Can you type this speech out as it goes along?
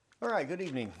All right, good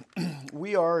evening.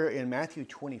 We are in Matthew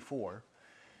 24,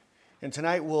 and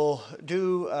tonight we'll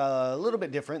do a little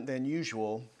bit different than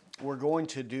usual. We're going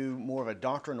to do more of a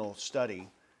doctrinal study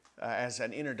as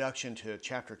an introduction to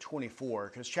chapter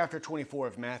 24, because chapter 24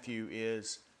 of Matthew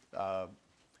is,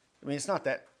 it's not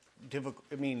that difficult.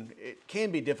 It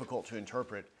can be difficult to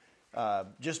interpret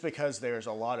just because there's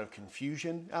a lot of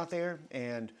confusion out there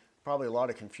and probably a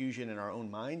lot of confusion in our own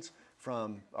minds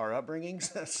from our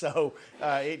upbringings. So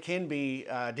it can be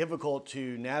difficult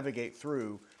to navigate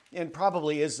through, and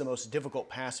probably is the most difficult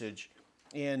passage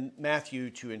in Matthew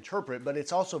to interpret, but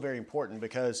it's also very important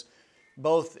because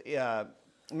both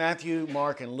Matthew,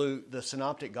 Mark, and Luke, the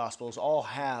synoptic gospels, all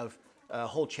have a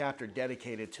whole chapter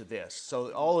dedicated to this.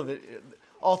 So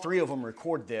all three of them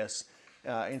record this,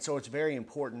 and so it's very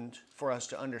important for us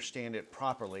to understand it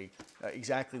properly,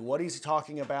 exactly what he's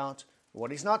talking about,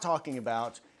 what he's not talking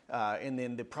about, and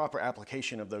then the proper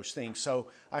application of those things. So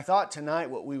I thought tonight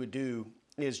what we would do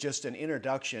is just an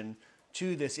introduction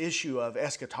to this issue of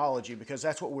eschatology, because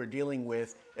that's what we're dealing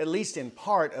with, at least in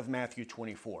part of Matthew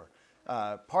 24.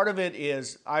 Part of it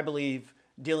is, I believe,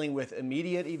 dealing with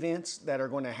immediate events that are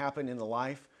going to happen in the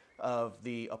life of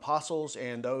the apostles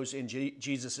and those in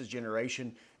Jesus'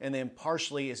 generation, and then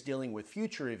partially is dealing with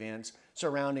future events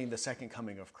surrounding the second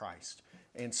coming of Christ.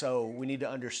 And so we need to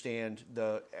understand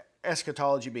the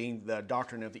eschatology being the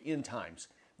doctrine of the end times,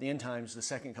 the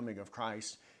second coming of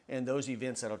Christ, and those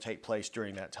events that will take place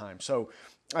during that time. So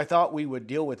I thought we would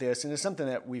deal with this, and it's something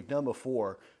that we've done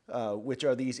before, which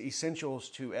are these essentials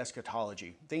to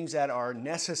eschatology, things that are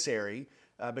necessary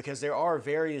because there are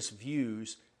various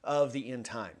views of the end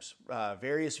times,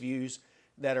 various views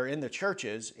that are in the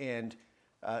churches, and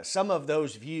some of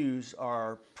those views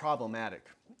are problematic.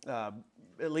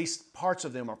 At least parts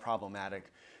of them are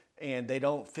problematic, and they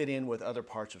don't fit in with other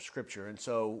parts of Scripture. And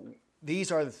so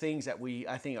these are the things that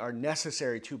I think are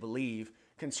necessary to believe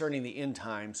concerning the end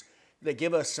times, that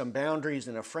give us some boundaries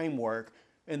and a framework.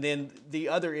 And then the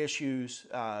other issues,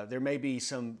 there may be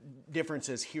some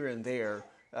differences here and there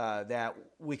that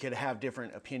we could have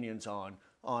different opinions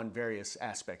on various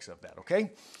aspects of that, okay?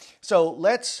 So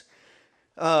let's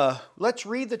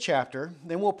read the chapter,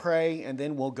 then we'll pray, and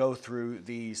then we'll go through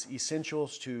these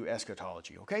essentials to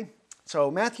eschatology, okay?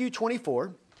 So Matthew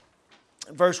 24,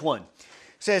 verse 1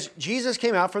 says, Jesus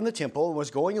came out from the temple and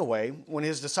was going away when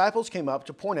his disciples came up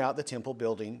to point out the temple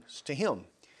buildings to him.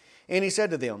 And he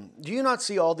said to them, "Do you not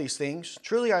see all these things?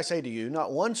 Truly I say to you,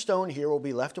 not one stone here will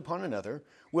be left upon another,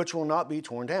 which will not be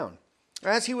torn down."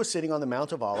 As he was sitting on the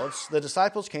Mount of Olives, the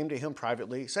disciples came to him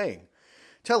privately, saying,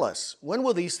 "Tell us, when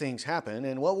will these things happen,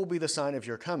 and what will be the sign of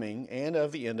your coming and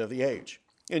of the end of the age?"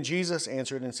 And Jesus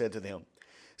answered and said to them,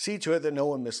 "See to it that no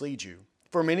one misleads you.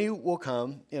 For many will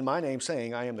come in my name,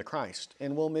 saying, 'I am the Christ,'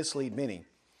 and will mislead many.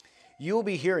 You will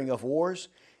be hearing of wars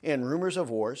and rumors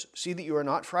of wars. See that you are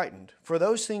not frightened, for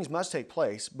those things must take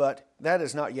place, but that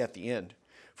is not yet the end.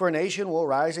 For nation will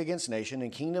rise against nation,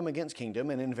 and kingdom against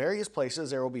kingdom, and in various places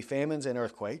there will be famines and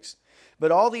earthquakes.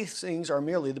 But all these things are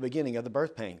merely the beginning of the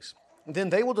birth pangs.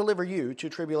 Then they will deliver you to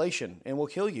tribulation, and will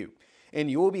kill you, and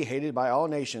you will be hated by all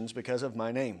nations because of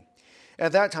my name.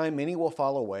 At that time many will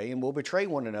fall away, and will betray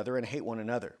one another and hate one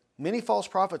another. Many false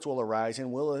prophets will arise,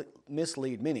 and will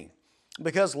mislead many.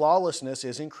 Because lawlessness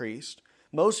is increased,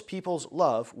 most people's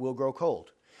love will grow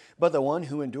cold. But the one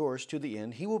who endures to the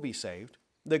end, he will be saved.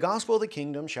 The gospel of the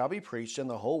kingdom shall be preached in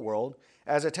the whole world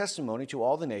as a testimony to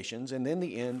all the nations, and then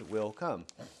the end will come.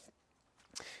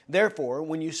 Therefore,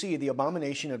 when you see the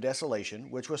abomination of desolation,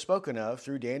 which was spoken of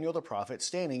through Daniel the prophet,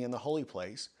 standing in the holy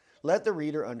place, let the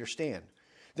reader understand.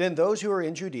 Then those who are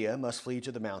in Judea must flee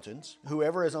to the mountains.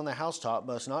 Whoever is on the housetop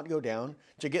must not go down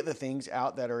to get the things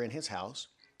out that are in his house.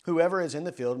 Whoever is in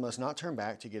the field must not turn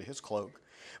back to get his cloak.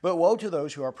 But woe to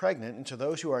those who are pregnant and to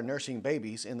those who are nursing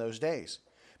babies in those days.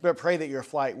 But pray that your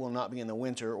flight will not be in the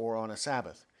winter or on a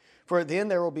Sabbath. For then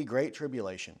there will be great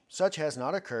tribulation. Such has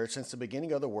not occurred since the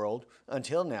beginning of the world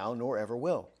until now, nor ever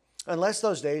will. Unless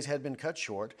those days had been cut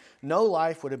short, no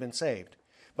life would have been saved.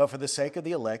 But for the sake of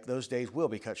the elect, those days will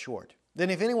be cut short. Then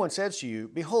if anyone says to you,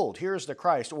 'Behold, here is the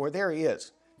Christ,' or 'There he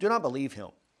is,' do not believe him.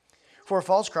 For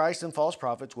false Christs and false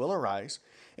prophets will arise,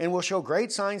 and will show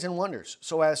great signs and wonders,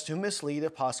 so as to mislead,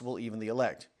 if possible, even the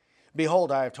elect.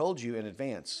 Behold, I have told you in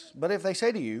advance. But if they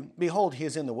say to you, 'Behold, he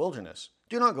is in the wilderness,'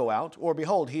 do not go out, or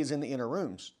 'Behold, he is in the inner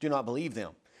rooms,' do not believe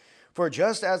them. For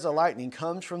just as the lightning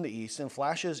comes from the east and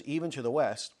flashes even to the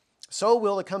west, so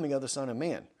will the coming of the Son of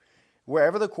Man.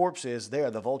 Wherever the corpse is,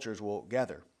 there the vultures will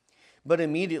gather. But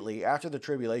immediately after the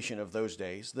tribulation of those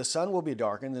days, the sun will be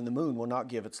darkened, and the moon will not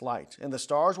give its light, and the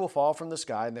stars will fall from the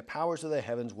sky, and the powers of the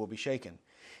heavens will be shaken.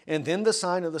 And then the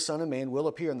sign of the Son of Man will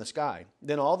appear in the sky.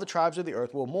 Then all the tribes of the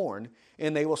earth will mourn,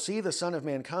 and they will see the Son of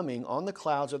Man coming on the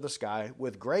clouds of the sky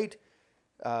with great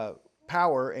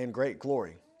power and great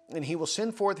glory. And he will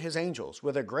send forth his angels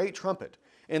with a great trumpet,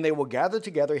 and they will gather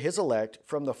together his elect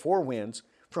from the four winds,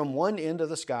 from one end of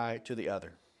the sky to the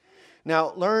other.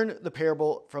 Now learn the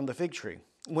parable from the fig tree.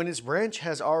 When its branch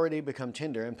has already become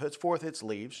tender and puts forth its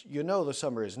leaves, you know the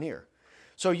summer is near.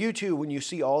 So you too, when you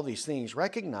see all these things,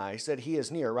 recognize that he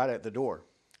is near, right at the door.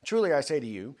 Truly I say to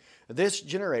you, this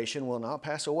generation will not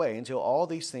pass away until all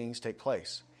these things take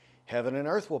place. Heaven and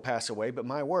earth will pass away, but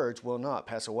my words will not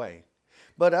pass away.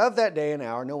 But of that day and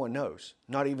hour no one knows,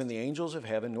 not even the angels of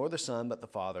heaven, nor the Son, but the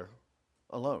Father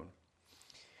alone.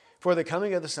 For the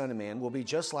coming of the Son of Man will be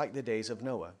just like the days of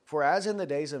Noah. For as in the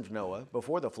days of Noah,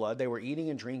 before the flood, they were eating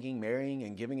and drinking, marrying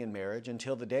and giving in marriage,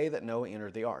 until the day that Noah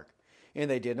entered the ark. And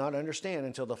they did not understand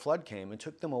until the flood came and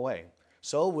took them away.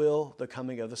 So will the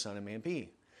coming of the Son of Man be.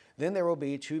 Then there will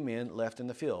be 2 men left in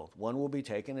the field. One will be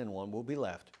taken and one will be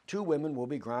left. 2 women will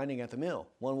be grinding at the mill.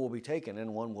 One will be taken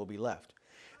and one will be left.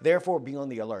 Therefore be on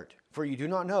the alert, for you do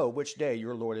not know which day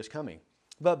your Lord is coming.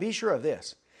 But be sure of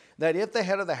this, that if the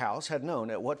head of the house had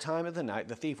known at what time of the night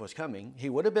the thief was coming, he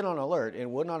would have been on alert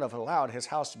and would not have allowed his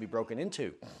house to be broken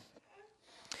into.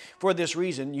 For this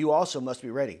reason, you also must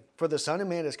be ready, for the Son of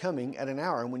Man is coming at an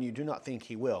hour when you do not think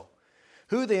he will.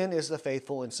 Who then is the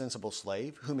faithful and sensible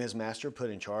slave, whom his master put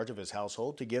in charge of his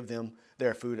household to give them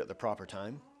their food at the proper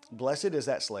time? Blessed is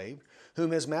that slave,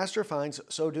 whom his master finds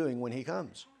so doing when he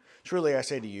comes. Truly I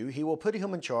say to you, he will put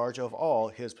him in charge of all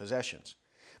his possessions.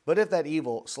 But if that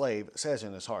evil slave says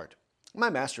in his heart, my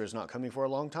master is not coming for a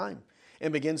long time,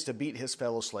 and begins to beat his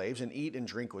fellow slaves and eat and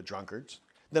drink with drunkards,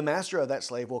 the master of that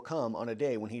slave will come on a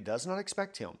day when he does not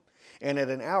expect him, and at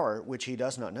an hour which he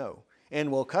does not know,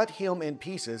 and will cut him in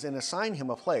pieces and assign him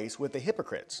a place with the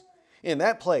hypocrites. In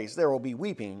that place there will be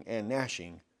weeping and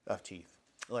gnashing of teeth.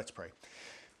 Let's pray.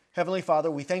 Heavenly Father,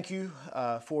 we thank you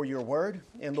for your word,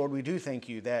 and Lord, we do thank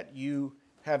you that you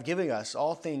have given us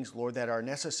all things, Lord, that are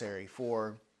necessary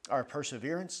for our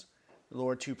perseverance,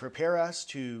 Lord, to prepare us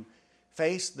to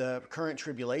face the current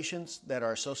tribulations that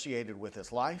are associated with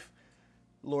this life,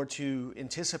 Lord, to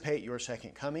anticipate your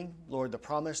second coming, Lord, the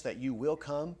promise that you will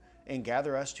come and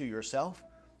gather us to yourself,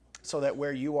 so that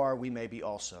where you are, we may be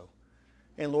also.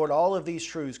 And Lord, all of these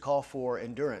truths call for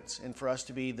endurance and for us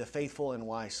to be the faithful and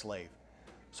wise slave.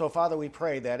 So Father, we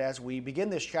pray that as we begin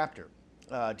this chapter,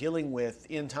 dealing with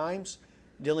end times,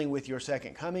 dealing with your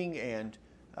second coming, and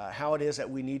how it is that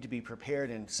we need to be prepared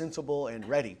and sensible and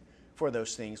ready for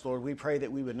those things, Lord, we pray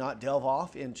that we would not delve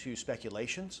off into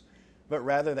speculations, but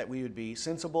rather that we would be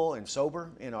sensible and sober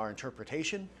in our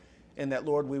interpretation, and that,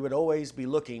 Lord, we would always be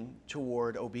looking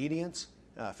toward obedience,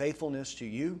 faithfulness to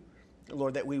you,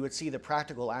 Lord, that we would see the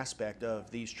practical aspect of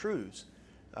these truths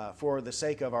for the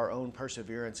sake of our own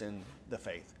perseverance in the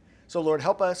faith. So, Lord,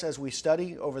 help us as we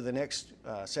study over the next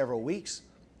several weeks,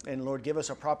 and, Lord, give us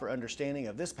a proper understanding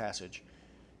of this passage,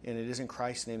 and it is in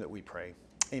Christ's name that we pray.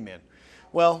 Amen.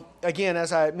 Well, again,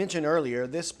 as I mentioned earlier,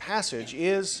 this passage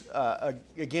is,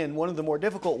 again, one of the more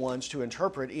difficult ones to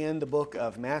interpret in the book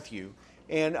of Matthew.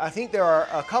 And I think there are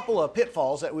a couple of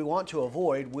pitfalls that we want to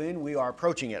avoid when we are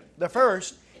approaching it. The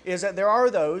first is that there are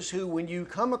those who, when you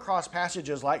come across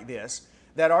passages like this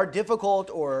that are difficult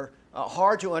or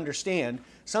hard to understand,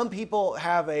 some people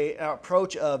have an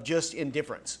approach of just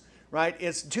indifference, right?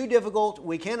 It's too difficult,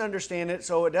 we can't understand it,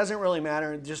 so it doesn't really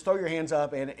matter, just throw your hands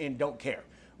up and don't care.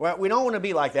 Well, we don't want to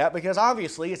be like that because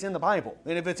obviously it's in the Bible.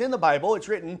 And if it's in the Bible, it's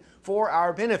written for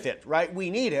our benefit, right? We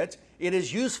need it. It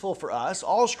is useful for us.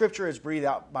 All Scripture is breathed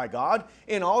out by God,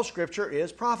 and all Scripture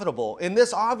is profitable. And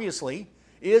this obviously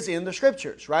is in the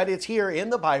Scriptures, right? It's here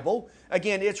in the Bible.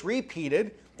 Again, it's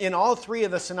repeated in all 3 of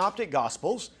the Synoptic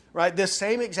Gospels, right? This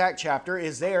same exact chapter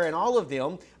is there in all of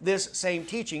them, this same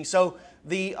teaching. So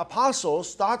the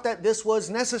apostles thought that this was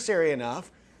necessary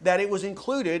enough that it was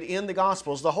included in the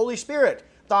Gospels. The Holy Spirit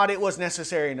thought it was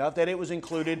necessary enough that it was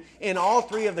included in all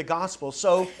 3 of the Gospels.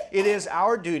 So it is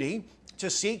our duty to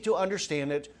seek to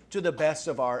understand it to the best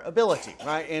of our ability,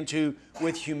 right? And to,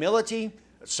 with humility,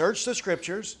 search the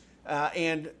Scriptures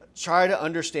and try to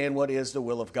understand what is the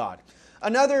will of God.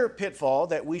 Another pitfall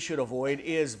that we should avoid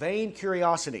is vain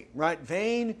curiosity, right?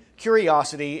 Vain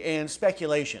curiosity and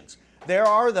speculations. There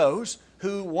are those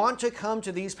who want to come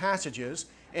to these passages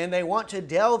and they want to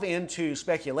delve into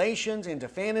speculations, into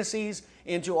fantasies,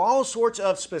 into all sorts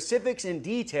of specifics and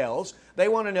details. They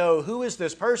want to know, who is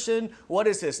this person? What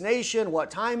is this nation?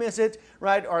 What time is it?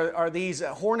 Right? Are these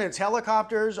Hornets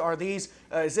helicopters?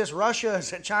 Is this Russia?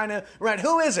 Is it China? Right?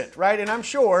 Who is it? Right? And I'm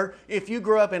sure if you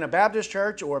grew up in a Baptist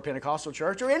church or a Pentecostal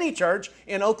church or any church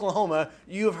in Oklahoma,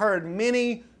 you've heard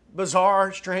many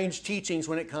bizarre, strange teachings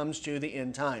when it comes to the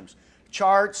end times.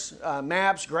 Charts,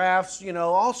 maps, graphs,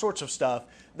 all sorts of stuff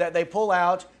that they pull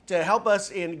out to help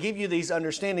us and give you these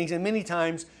understandings. And many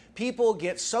times people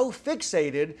get so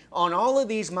fixated on all of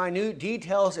these minute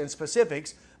details and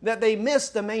specifics that they miss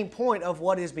the main point of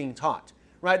what is being taught,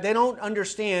 right? They don't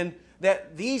understand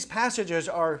that these passages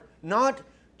are not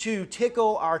to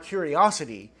tickle our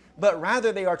curiosity, but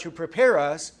rather they are to prepare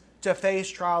us to face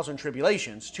trials and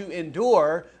tribulations, to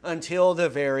endure until the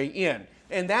very end.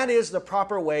 And that is the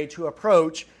proper way to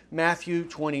approach Matthew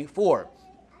 24.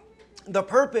 The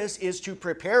purpose is to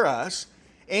prepare us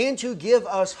and to give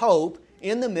us hope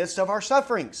in the midst of our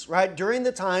sufferings, right? During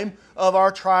the time of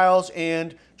our trials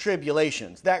and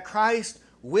tribulations. That Christ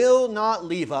will not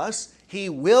leave us, He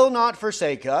will not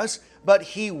forsake us, but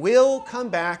He will come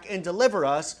back and deliver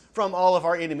us from all of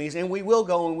our enemies, and we will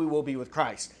go and we will be with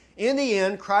Christ. In the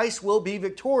end, Christ will be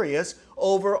victorious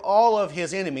over all of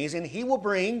His enemies, and He will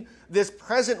bring this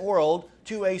present world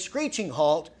to a screeching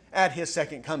halt at His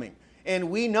second coming.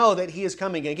 And we know that He is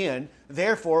coming again,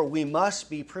 therefore we must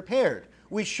be prepared.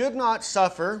 We should not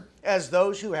suffer as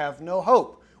those who have no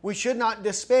hope. We should not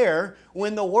despair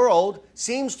when the world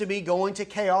seems to be going to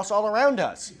chaos all around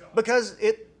us, because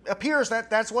it appears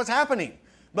that that's what's happening.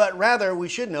 But rather, we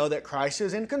should know that Christ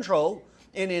is in control,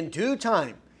 and in due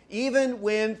time, even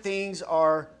when things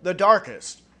are the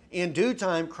darkest, in due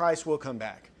time Christ will come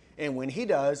back. And when He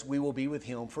does, we will be with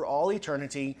Him for all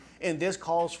eternity, and this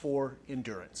calls for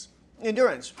endurance.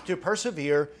 Endurance, to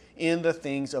persevere in the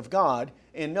things of God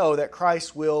and know that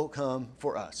Christ will come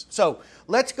for us. So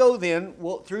let's go then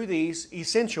through these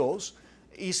essentials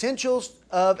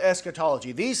of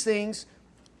eschatology. These things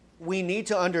we need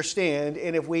to understand,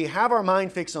 and if we have our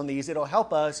mind fixed on these, it'll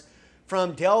help us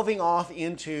from delving off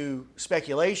into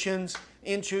speculations,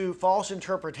 into false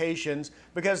interpretations,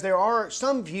 because there are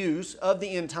some views of the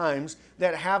end times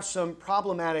that have some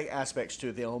problematic aspects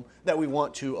to them that we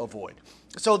want to avoid.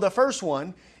 So the first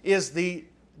one is the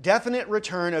definite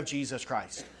return of Jesus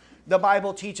Christ. The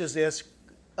Bible teaches this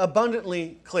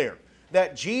abundantly clear,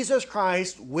 that Jesus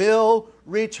Christ will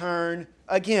return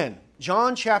again.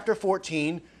 John chapter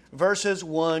 14, verses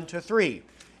 1 to 3.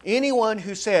 Anyone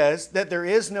who says that there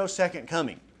is no second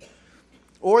coming,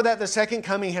 or that the second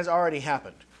coming has already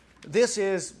happened, this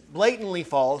is blatantly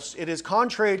false. It is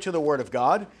contrary to the Word of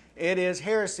God. It is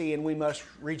heresy, and we must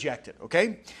reject it,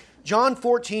 okay? John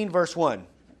 14, verse 1.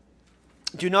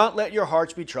 Do not let your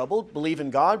hearts be troubled. Believe in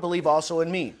God. Believe also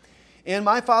in me. In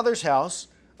my Father's house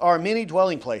are many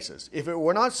dwelling places. If it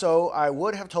were not so, I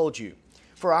would have told you.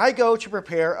 For I go to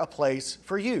prepare a place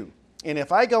for you. And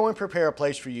if I go and prepare a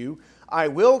place for you, I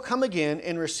will come again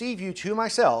and receive you to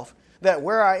myself, that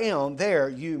where I am, there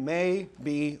you may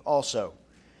be also.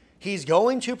 He's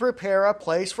going to prepare a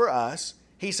place for us.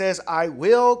 He says, I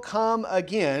will come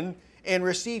again and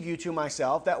receive you to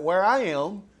myself, that where I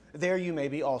am, there you may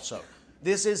be also.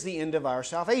 This is the end of our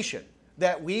salvation,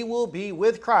 that we will be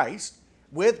with Christ,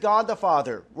 with God the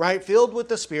Father, right, filled with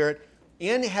the Spirit,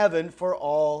 in heaven for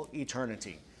all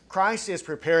eternity. Christ is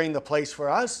preparing the place for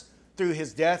us through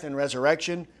His death and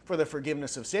resurrection for the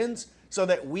forgiveness of sins, so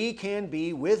that we can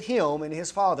be with Him and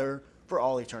His Father for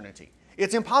all eternity.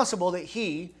 It's impossible that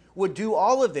He would do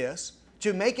all of this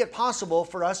to make it possible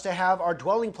for us to have our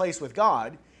dwelling place with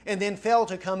God and then fail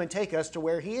to come and take us to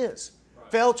where He is.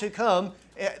 Right. Fail to come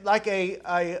like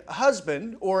a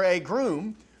husband or a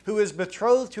groom who is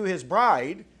betrothed to his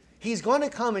bride. He's going to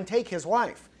come and take his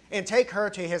wife and take her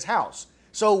to his house.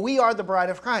 So we are the bride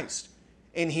of Christ.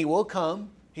 And He will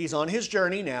come. He's on His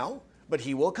journey now, but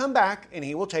He will come back and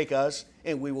He will take us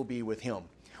and we will be with Him.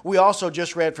 We also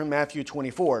just read from Matthew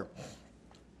 24.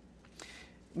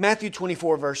 Matthew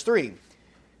 24, verse 3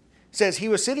 says, He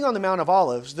was sitting on the Mount of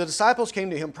Olives. The disciples came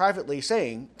to Him privately,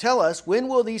 saying, Tell us, when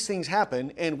will these things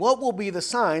happen, and what will be the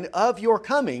sign of your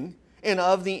coming and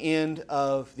of the end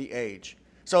of the age?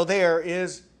 So there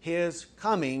is His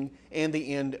coming and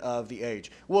the end of the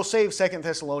age. We'll save 2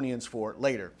 Thessalonians for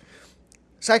later.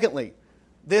 Secondly,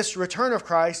 this return of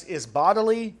Christ is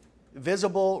bodily,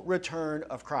 visible return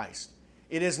of Christ.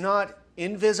 It is not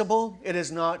invisible, it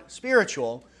is not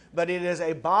spiritual, but it is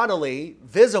a bodily,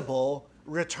 visible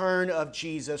return of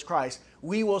Jesus Christ.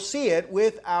 We will see it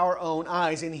with our own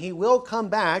eyes, and He will come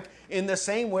back in the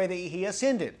same way that He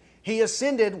ascended. He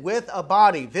ascended with a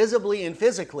body, visibly and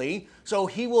physically, so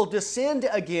he will descend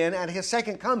again at his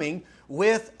second coming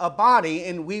with a body,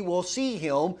 and we will see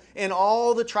him, and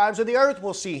all the tribes of the earth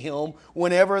will see him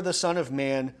whenever the Son of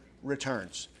Man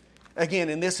returns. Again,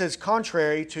 and this is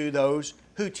contrary to those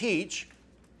who teach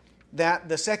that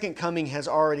the second coming has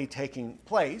already taken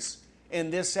place,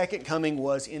 and this second coming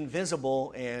was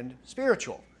invisible and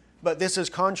spiritual. But this is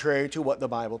contrary to what the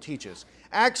Bible teaches.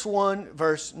 Acts 1,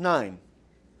 verse 9.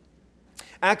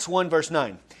 Acts 1, verse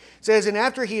 9 says, "And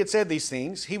after he had said these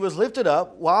things, he was lifted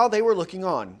up while they were looking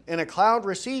on, and a cloud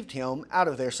received him out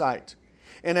of their sight.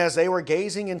 And as they were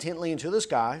gazing intently into the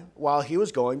sky, while he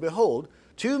was going, behold,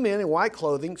 two men in white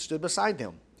clothing stood beside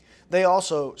them. They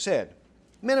also said,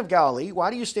 'Men of Galilee, why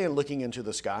do you stand looking into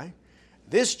the sky?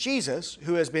 This Jesus,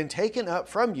 who has been taken up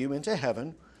from you into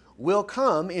heaven, will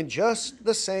come in just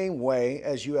the same way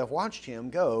as you have watched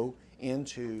him go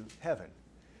into heaven.'"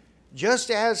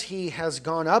 Just as he has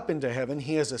gone up into heaven,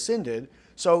 he has ascended,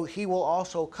 so he will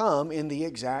also come in the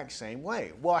exact same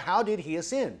way. Well, how did he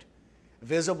ascend?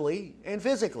 Visibly and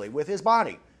physically with his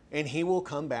body. And he will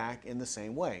come back in the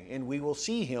same way. And we will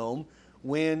see him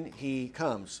when he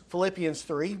comes. Philippians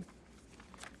 3.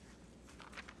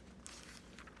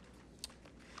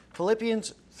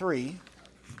 Philippians 3,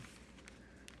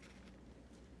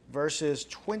 verses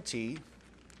 20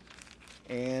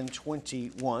 and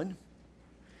 21.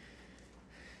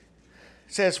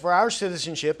 Says, "For our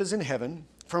citizenship is in heaven,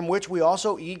 from which we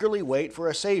also eagerly wait for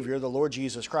a Savior, the Lord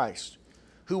Jesus Christ,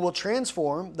 who will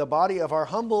transform the body of our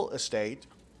humble estate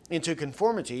into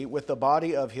conformity with the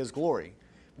body of his glory,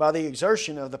 by the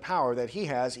exertion of the power that he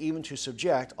has even to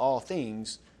subject all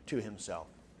things to himself."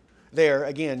 There,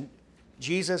 again,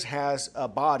 Jesus has a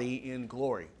body in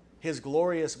glory, his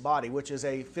glorious body, which is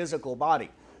a physical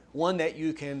body, one that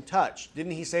you can touch.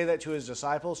 Didn't he say that to his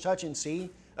disciples? "Touch and see.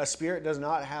 A spirit does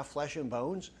not have flesh and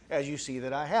bones, as you see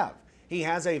that I have." He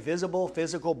has a visible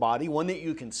physical body, one that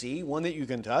you can see, one that you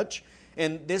can touch,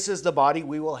 and this is the body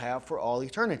we will have for all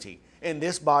eternity. And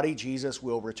this body, Jesus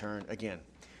will return again.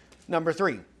 Number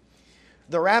 3,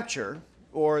 the rapture,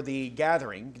 or the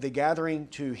gathering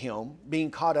to him,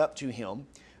 being caught up to him.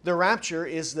 The rapture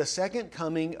is the second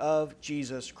coming of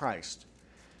Jesus Christ.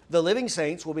 The living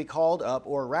saints will be called up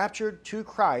or raptured to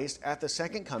Christ at the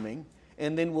second coming,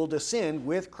 and then will descend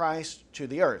with Christ to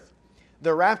the earth.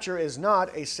 The rapture is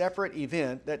not a separate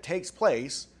event that takes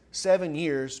place 7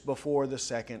 years before the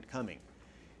second coming.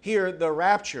 Here, the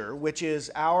rapture, which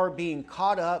is our being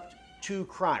caught up to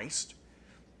Christ,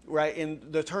 right?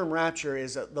 And the term rapture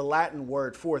is the Latin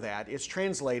word for that. It's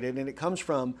translated, and it comes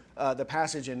from the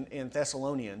passage in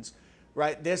Thessalonians,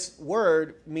 right? This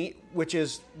word, which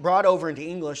is brought over into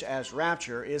English as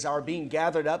rapture, is our being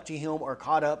gathered up to him or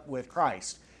caught up with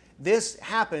Christ. This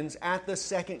happens at the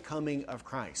second coming of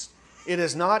Christ. It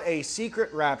is not a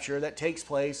secret rapture that takes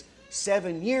place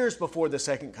 7 years before the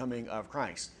second coming of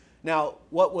Christ. Now,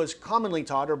 what was commonly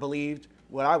taught or believed,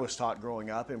 what I was taught growing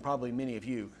up, and probably many of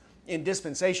you, in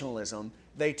dispensationalism,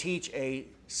 they teach a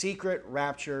secret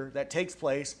rapture that takes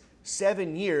place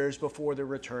 7 years before the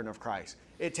return of Christ.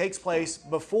 It takes place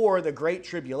before the Great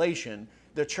Tribulation.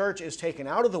 The church is taken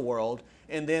out of the world,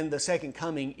 and then the second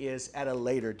coming is at a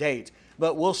later date.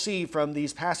 But we'll see from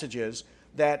these passages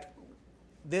that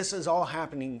this is all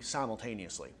happening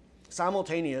simultaneous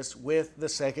with the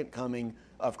second coming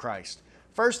of Christ.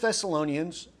 1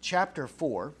 Thessalonians chapter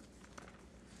 4.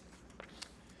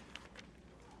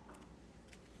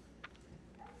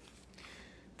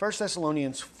 1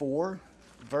 Thessalonians 4,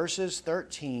 verses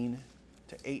 13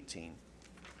 to 18.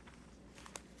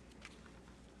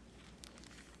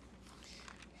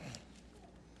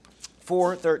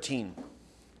 (4:13)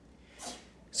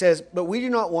 says, "But we do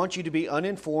not want you to be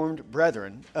uninformed,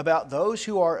 brethren, about those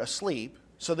who are asleep,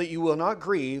 so that you will not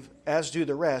grieve, as do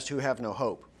the rest who have no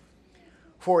hope.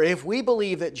 For if we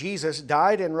believe that Jesus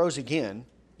died and rose again,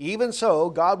 even so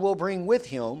God will bring with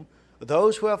him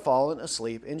those who have fallen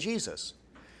asleep in Jesus.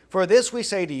 For this we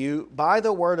say to you by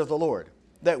the word of the Lord,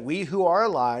 that we who are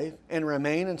alive and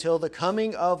remain until the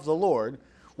coming of the Lord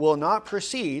will not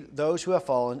precede those who have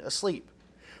fallen asleep.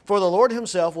 For the Lord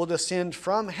himself will descend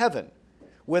from heaven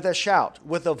with a shout,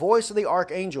 with the voice of the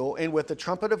archangel, and with the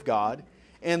trumpet of God,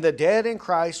 and the dead in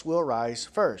Christ will rise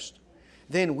first.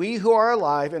 Then we who are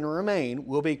alive and remain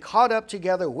will be caught up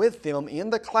together with them in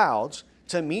the clouds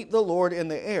to meet the Lord in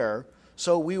the air,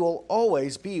 so we will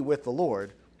always be with the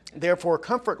Lord. Therefore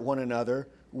comfort one another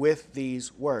with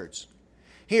these words."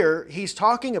 Here, he's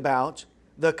talking about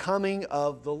the coming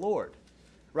of the Lord,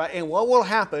 right? And what will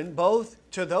happen both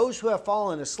to those who have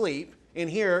fallen asleep, and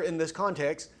here in this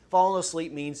context, fallen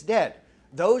asleep means dead.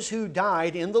 those who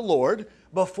died in the Lord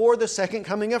before the second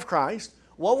coming of Christ,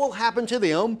 what will happen to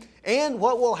them, and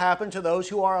what will happen to those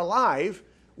who are alive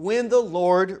when the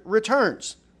Lord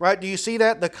returns. Right? Do you see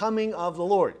that? The coming of the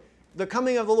Lord. The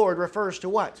coming of the Lord refers to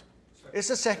what? It's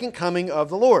the second coming of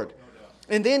the Lord.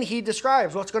 And then he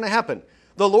describes what's going to happen.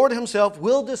 The Lord himself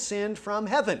will descend from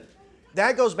heaven.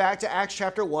 That goes back to Acts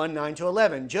chapter 1, 9 to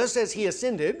 11. Just as he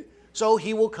ascended, so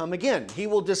he will come again. He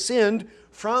will descend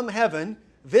from heaven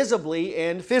visibly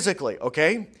and physically,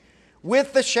 okay?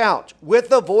 With the shout, with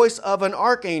the voice of an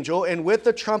archangel, and with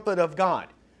the trumpet of God.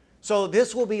 So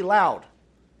this will be loud,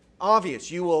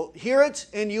 obvious. You will hear it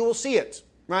and you will see it,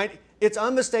 right? It's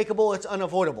unmistakable, it's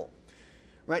unavoidable.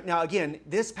 Right now, again,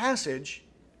 this passage,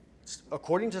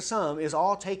 according to some, is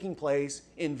all taking place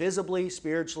invisibly,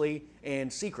 spiritually,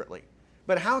 and secretly.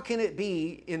 But how can it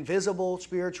be invisible,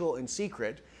 spiritual, and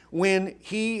secret when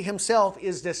he himself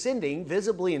is descending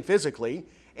visibly and physically,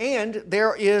 and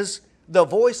there is the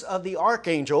voice of the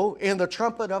archangel and the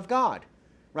trumpet of God,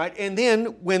 right? And then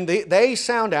when they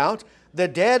sound out, the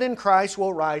dead in Christ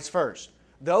will rise first.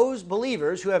 Those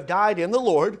believers who have died in the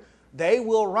Lord, they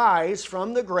will rise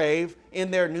from the grave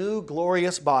in their new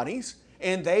glorious bodies,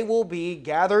 and they will be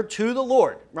gathered to the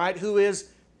Lord, right? Who is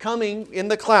coming in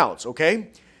the clouds, okay?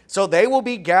 So they will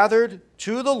be gathered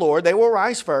to the Lord. They will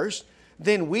rise first.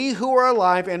 Then we who are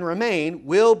alive and remain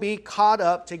will be caught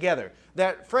up together.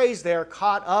 That phrase there,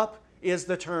 caught up, is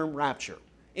the term rapture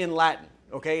in Latin.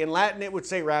 Okay, in Latin it would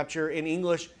say rapture. In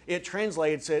English it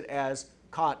translates it as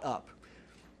caught up.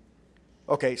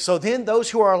 Okay, so then those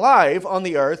who are alive on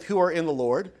the earth, who are in the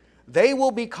Lord, they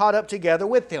will be caught up together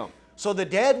with them. So the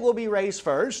dead will be raised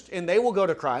first, and they will go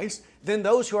to Christ. Then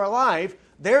those who are alive,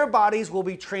 their bodies will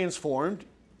be transformed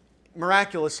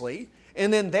miraculously,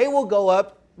 and then they will go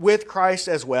up with Christ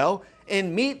as well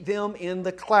and meet them in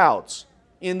the clouds,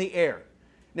 in the air.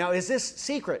 Now, is this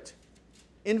secret?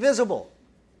 Invisible?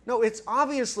 No, it's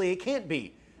obviously, it can't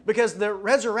be, because the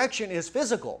resurrection is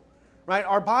physical, right?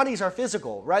 Our bodies are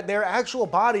physical, right? Their actual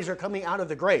bodies are coming out of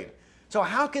the grave. So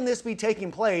how can this be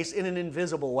taking place in an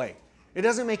invisible way? It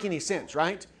doesn't make any sense,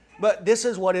 right? But this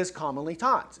is what is commonly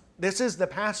taught. This is the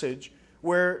passage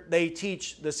where they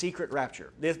teach the secret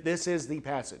rapture. This is the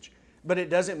passage. But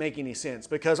it doesn't make any sense,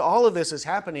 because all of this is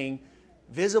happening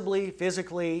visibly,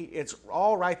 physically. It's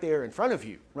all right there in front of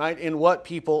you, right? In what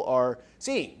people are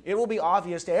seeing. It will be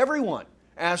obvious to everyone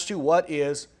as to what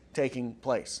is taking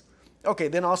place. Okay,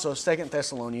 then also 2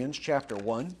 Thessalonians chapter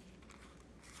 1.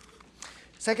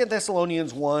 2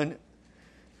 Thessalonians 1,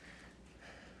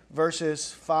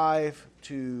 verses 5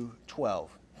 to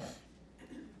 12.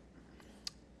 It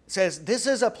says, "This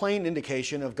is a plain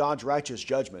indication of God's righteous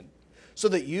judgment, so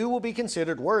that you will be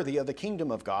considered worthy of the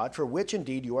kingdom of God, for which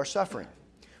indeed you are suffering.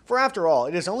 For after all,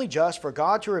 it is only just for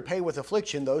God to repay with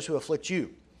affliction those who afflict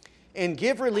you, and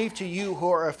give relief to you who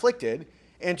are afflicted,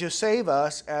 and to save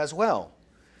us as well."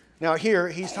 Now here,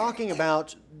 he's talking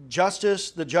about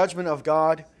justice, the judgment of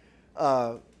God,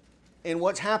 and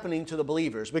what's happening to the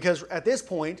believers. Because at this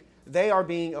point, they are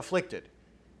being afflicted.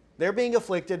 They're being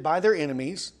afflicted by their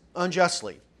enemies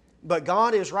unjustly. But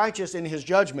God is righteous in his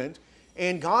judgment,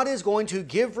 and God is going to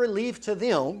give relief to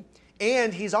them,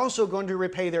 and he's also going to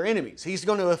repay their enemies. He's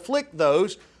going to afflict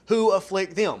those who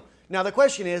afflict them. Now the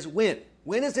question is, when?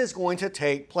 When is this going to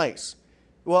take place?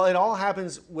 Well, it all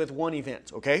happens with one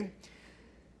event, okay?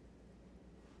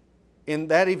 In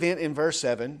that event in verse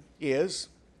 7 is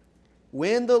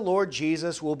when the Lord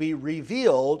Jesus will be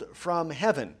revealed from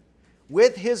heaven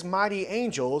with his mighty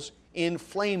angels in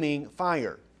flaming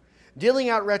fire, dealing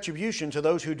out retribution to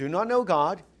those who do not know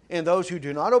God and those who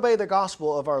do not obey the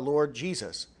gospel of our Lord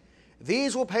Jesus.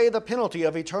 These will pay the penalty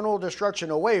of eternal destruction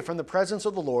away from the presence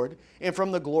of the Lord and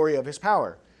from the glory of his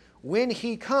power, when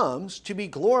he comes to be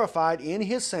glorified in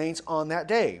his saints on that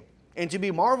day, and to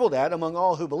be marveled at among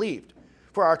all who believed.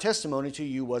 For our testimony to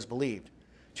you was believed.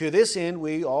 To this end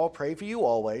we all pray for you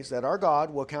always, that our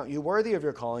God will count you worthy of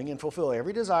your calling and fulfill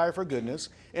every desire for goodness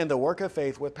and the work of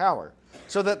faith with power,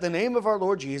 so that the name of our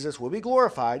Lord Jesus will be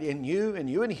glorified in you and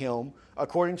you in him,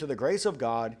 according to the grace of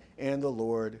God and the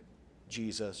Lord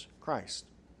Jesus Christ.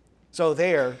 So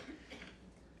there,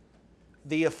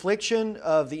 the affliction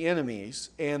of the enemies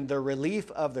and the relief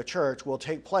of the church will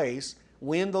take place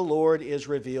when the Lord is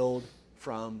revealed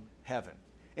from heaven.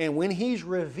 And when he's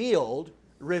revealed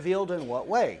in what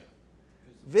way?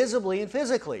 Visibly and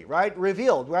physically, right?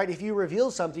 Revealed, right? If you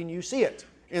reveal something, you see it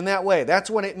in that way. That's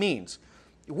what it means.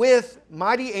 With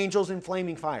mighty angels in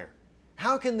flaming fire.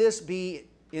 How can this be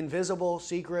invisible,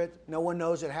 secret? No one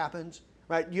knows it happens,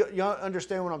 right? You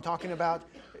understand what I'm talking about?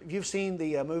 You've seen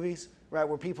the movies, right?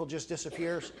 Where people just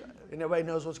disappear and nobody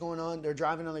knows what's going on. They're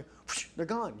driving on they're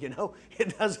gone,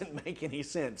 It doesn't make any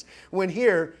sense. When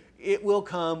here, it will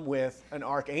come with an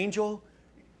archangel.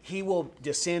 He will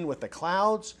descend with the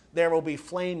clouds. There will be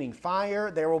flaming fire.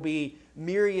 There will be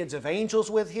myriads of angels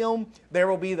with him. There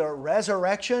will be the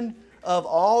resurrection of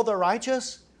all the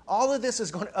righteous. All of this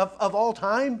is going to, of all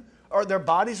time, or their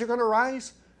bodies are going to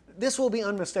rise. This will be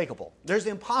unmistakable. There's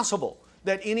impossible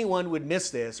that anyone would miss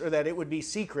this or that it would be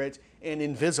secret and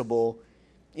invisible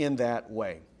in that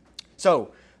way.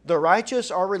 So, the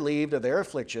righteous are relieved of their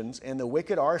afflictions and the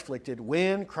wicked are afflicted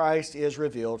when Christ is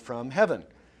revealed from heaven.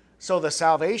 So the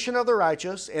salvation of the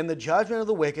righteous and the judgment of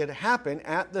the wicked happen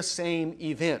at the same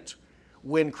event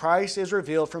when Christ is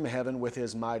revealed from heaven with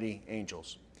his mighty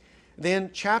angels. Then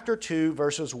chapter 2,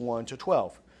 verses 1 to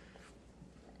 12.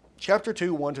 Chapter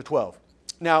 2, 1 to 12.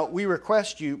 Now we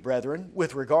request you, brethren,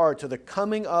 with regard to the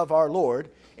coming of our Lord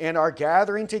and our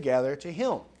gathering together to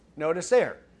him. Notice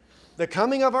there, the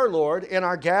coming of our Lord and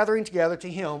our gathering together to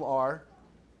him are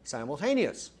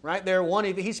simultaneous, right? They're one.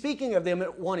 He's speaking of them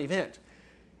at one event.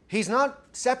 He's not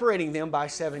separating them by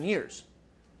 7 years.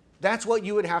 That's what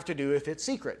you would have to do if it's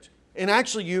secret. And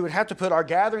actually, you would have to put our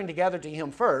gathering together to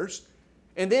him first,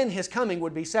 and then his coming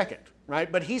would be second, right?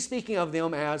 But he's speaking of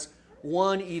them as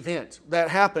one event that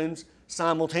happens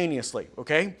simultaneously,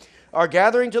 okay? Our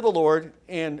gathering to the Lord,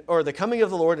 or the coming of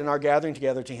the Lord and our gathering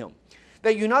together to him.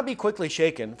 That you not be quickly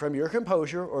shaken from your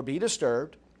composure or be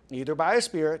disturbed, either by a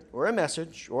spirit or a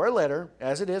message or a letter,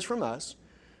 as it is from us,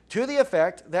 to the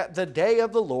effect that the day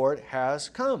of the Lord has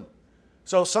come.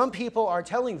 So some people are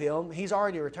telling them he's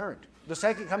already returned. The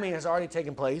second coming has already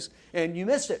taken place, and you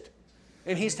missed it.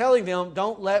 And he's telling them,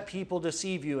 don't let people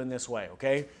deceive you in this way,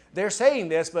 okay? They're saying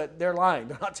this, but they're lying.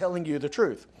 They're not telling you the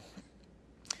truth.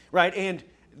 Right? And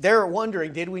they're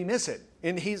wondering, did we miss it?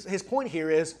 And his point here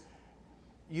is,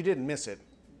 you didn't miss it.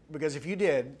 Because if you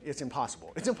did, it's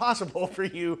impossible. It's impossible for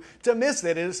you to miss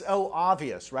it. It is so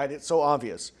obvious, right? It's so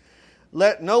obvious.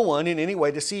 Let no one in any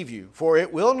way deceive you, for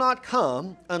it will not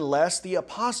come unless the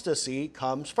apostasy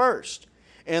comes first,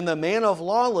 and the man of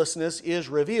lawlessness is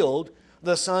revealed,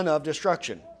 the son of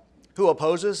destruction, who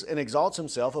opposes and exalts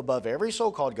himself above every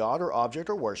so-called God or object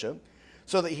or worship,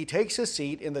 so that he takes his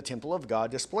seat in the temple of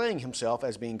God, displaying himself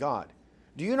as being God.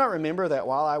 Do you not remember that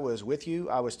while I was with you,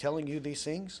 I was telling you these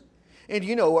things? And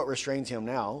you know what restrains him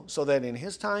now, so that in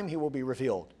his time he will be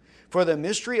revealed. For the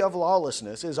mystery of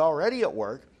lawlessness is already at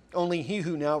work, only he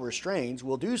who now restrains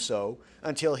will do so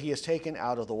until he is taken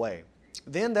out of the way.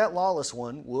 Then that lawless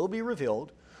one will be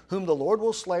revealed, whom the Lord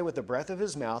will slay with the breath of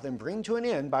his mouth and bring to an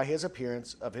end by his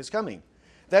appearance of his coming.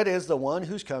 That is, the one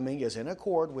whose coming is in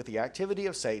accord with the activity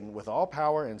of Satan, with all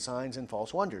power and signs and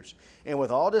false wonders, and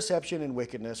with all deception and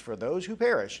wickedness for those who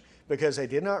perish, because they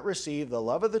did not receive the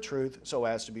love of the truth so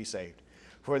as to be saved.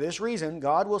 For this reason,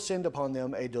 God will send upon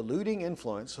them a deluding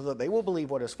influence, so that they will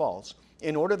believe what is false,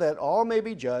 in order that all may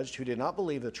be judged who did not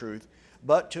believe the truth,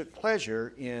 but took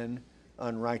pleasure in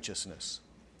unrighteousness.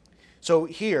 So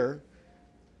here,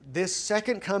 this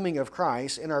second coming of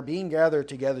Christ and our being gathered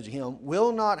together to him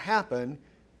will not happen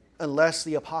unless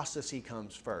the apostasy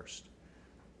comes first.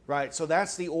 Right? So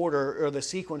that's the order or the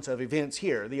sequence of events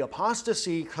here. The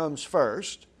apostasy comes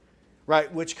first,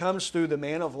 right, which comes through the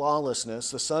man of lawlessness,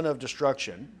 the son of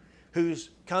destruction, whose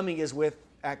coming is with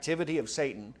activity of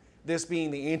Satan, this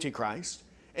being the Antichrist.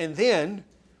 And then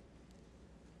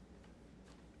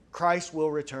Christ will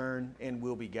return and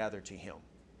will be gathered to him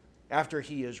after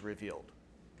he is revealed.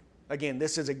 Again,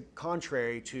 this is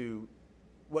contrary to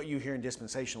what you hear in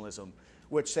dispensationalism,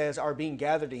 which says our being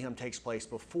gathered to him takes place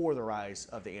before the rise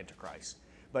of the Antichrist.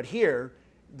 But here,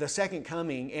 the second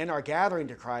coming and our gathering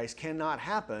to Christ cannot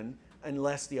happen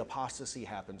unless the apostasy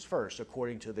happens first,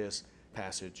 according to this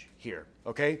passage here.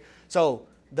 Okay? So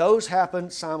those happen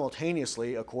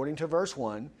simultaneously, according to verse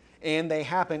 1, and they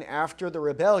happen after the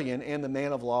rebellion and the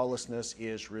man of lawlessness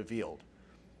is revealed.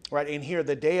 Right? And here,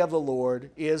 the day of the Lord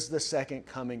is the second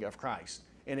coming of Christ.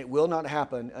 And it will not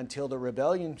happen until the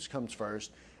rebellion comes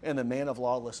first and the man of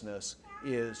lawlessness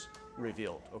is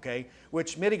revealed. Okay?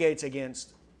 Which mitigates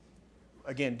against,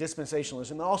 again,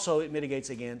 dispensationalism. Also, it mitigates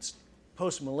against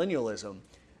postmillennialism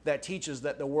that teaches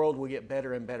that the world will get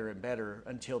better and better and better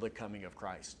until the coming of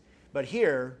Christ. But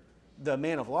here, the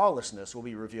man of lawlessness will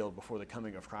be revealed before the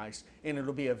coming of Christ, and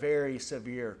it'll be a very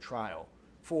severe trial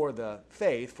for the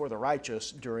faith, for the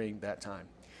righteous during that time.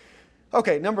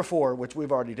 Okay, number 4, which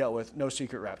we've already dealt with, no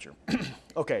secret rapture.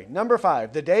 Okay, number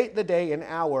 5, the date, the day, and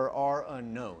hour are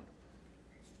unknown.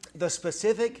 The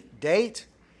specific date,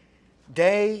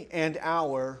 day, and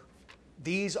hour,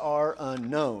 these are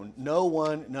unknown. No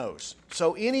one knows.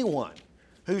 So anyone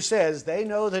who says they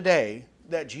know the day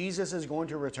that Jesus is going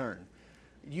to return,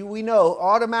 we know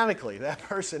automatically that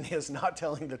person is not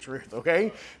telling the truth,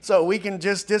 okay? So we can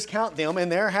just discount them,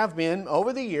 and there have been,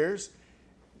 over the years,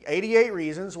 88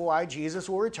 reasons why Jesus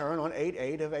will return on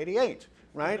 8/8 of 88,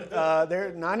 right? There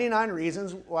are 99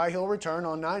 reasons why he'll return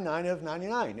on 9/9 of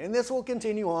 99. And this will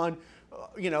continue on,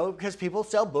 because people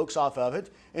sell books off of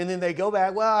it, and then they go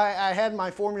back, well, I had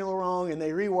my formula wrong, and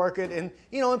they rework it, and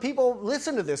people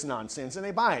listen to this nonsense, and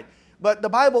they buy it. But the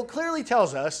Bible clearly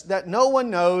tells us that no one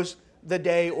knows the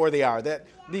day or the hour, that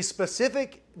the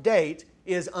specific date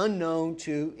is unknown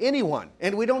to anyone,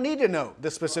 and we don't need to know the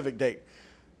specific date.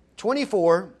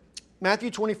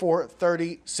 Matthew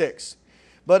 24:36.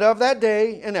 But of that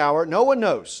day and hour no one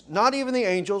knows, not even the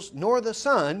angels, nor the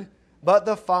Son, but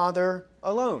the Father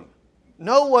alone.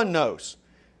 No one knows.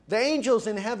 The angels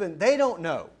in heaven, they don't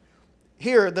know.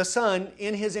 Here, the Son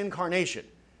in his incarnation,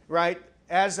 right,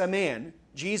 as a man,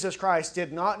 Jesus Christ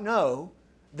did not know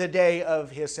the day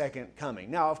of his second coming.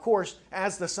 Now, of course,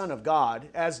 as the Son of God,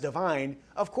 as divine,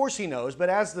 of course he knows, but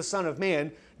as the Son of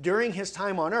Man, during his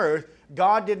time on earth,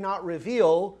 God did not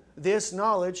reveal this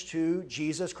knowledge to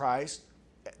Jesus Christ,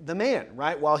 the man,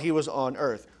 right, while he was on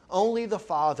earth. Only the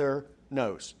Father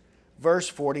knows. Verse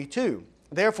 42,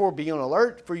 therefore be on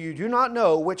alert, for you do not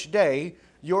know which day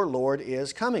your Lord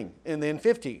is coming. And then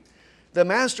 50, the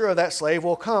master of that slave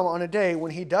will come on a day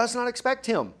when he does not expect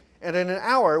him, and in an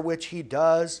hour which he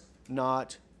does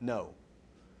not know.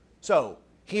 So,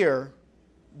 here,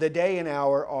 the day and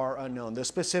hour are unknown, the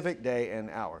specific day and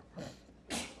hour.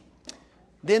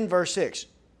 Then verse 6,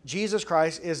 Jesus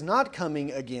Christ is not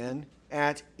coming again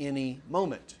at any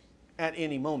moment. At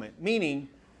any moment. Meaning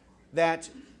that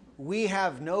we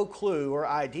have no clue or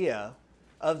idea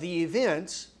of the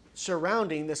events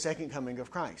surrounding the second coming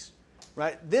of Christ.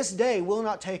 Right? This day will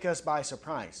not take us by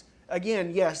surprise.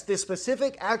 Again, yes, the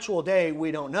specific actual day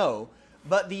we don't know,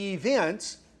 but the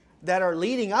events that are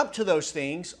leading up to those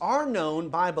things are known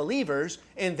by believers,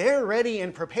 and they're ready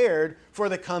and prepared for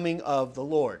the coming of the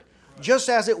Lord. Just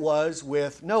as it was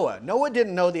with Noah. Noah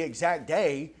didn't know the exact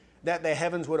day that the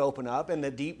heavens would open up and the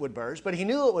deep would burst, but he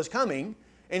knew it was coming,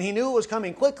 and he knew it was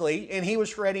coming quickly, and he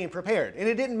was ready and prepared. And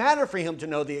it didn't matter for him to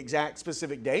know the exact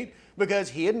specific date, because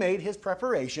he had made his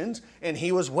preparations, and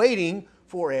he was waiting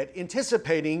for it,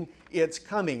 anticipating its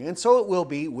coming. And so it will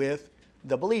be with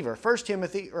the believer. 1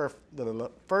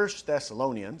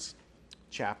 Thessalonians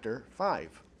chapter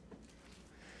 5.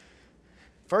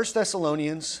 1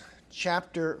 Thessalonians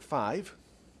chapter 5,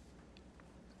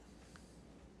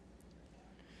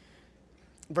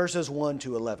 verses 1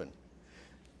 to 11.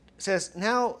 It says,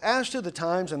 now as to the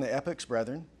times and the epochs,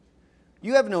 brethren,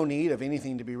 you have no need of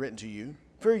anything to be written to you,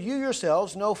 for you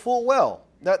yourselves know full well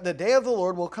that the day of the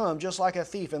Lord will come just like a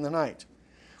thief in the night.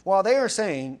 While they are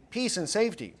saying peace and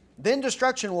safety, then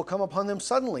destruction will come upon them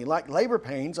suddenly, like labor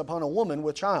pains upon a woman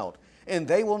with child, and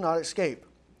they will not escape.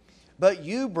 But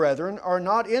you, brethren, are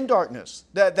not in darkness,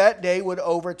 that that day would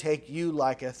overtake you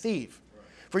like a thief.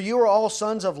 For you are all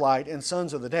sons of light and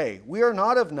sons of the day. We are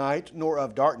not of night nor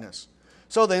of darkness.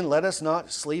 So then let us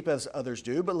not sleep as others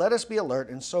do, but let us be alert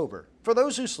and sober. For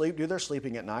those who sleep do their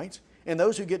sleeping at night, and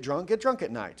those who get drunk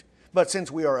at night. But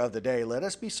since we are of the day, let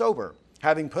us be sober,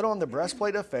 having put on the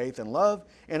breastplate of faith and love,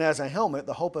 and as a helmet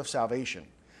the hope of salvation.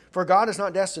 For God has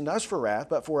not destined us for wrath,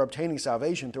 but for obtaining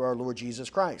salvation through our Lord Jesus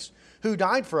Christ, who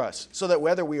died for us, so that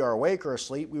whether we are awake or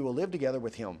asleep, we will live together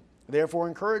with him. Therefore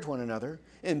encourage one another,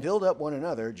 and build up one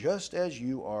another, just as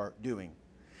you are doing.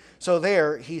 So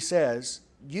there he says,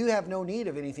 you have no need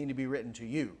of anything to be written to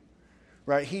you.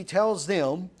 Right? He tells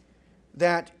them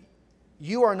that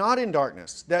you are not in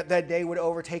darkness, that that day would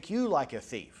overtake you like a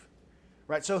thief.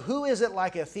 Right? So who is it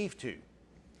like a thief to?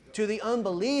 To the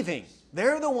unbelieving.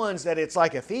 They're the ones that it's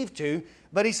like a thief to,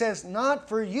 but he says, not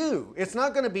for you. It's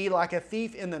not going to be like a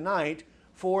thief in the night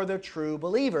for the true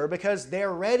believer, because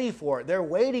they're ready for it. They're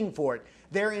waiting for it.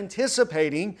 They're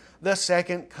anticipating the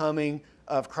second coming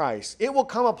of Christ. It will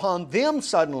come upon them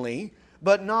suddenly,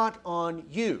 but not on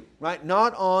you, right?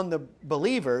 Not on the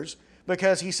believers,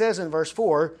 because he says in verse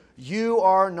 4, you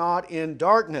are not in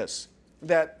darkness,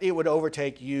 that it would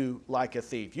overtake you like a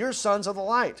thief. You're sons of the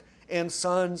light and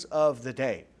sons of the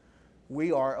day.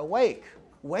 We are awake,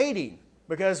 waiting,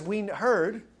 because we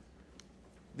heard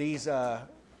these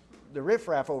the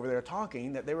riffraff over there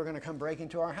talking that they were going to come break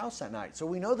into our house that night. So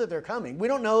we know that they're coming. We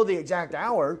don't know the exact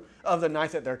hour of the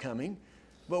night that they're coming,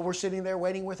 but we're sitting there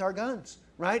waiting with our guns,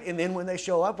 right? And then when they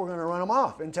show up, we're going to run them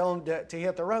off and tell them to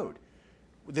hit the road.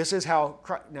 This is how,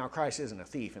 now Christ isn't a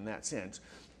thief in that sense.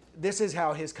 This is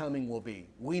how his coming will be.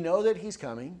 We know that he's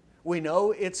coming. We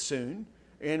know it's soon.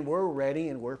 and we're ready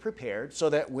and we're prepared so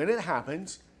that when it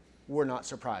happens, we're not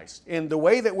surprised. And the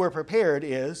way that we're prepared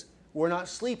is we're not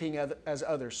sleeping as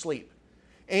others sleep.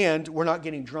 And we're not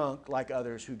getting drunk like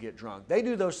others who get drunk. They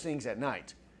do those things at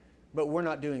night, but we're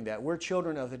not doing that. We're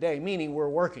children of the day, meaning we're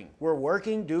working. We're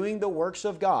working, doing the works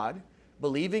of God,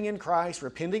 believing in Christ,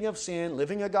 repenting of sin,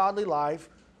 living a godly life,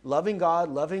 loving God,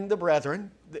 loving the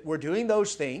brethren. We're doing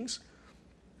those things,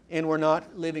 and we're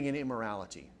not living in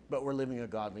immorality, but we're living a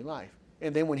godly life.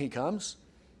 And then when He comes,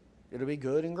 it'll be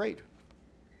good and great.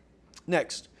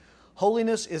 Next,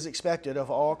 holiness is expected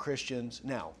of all Christians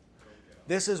now.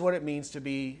 This is what it means to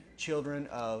be children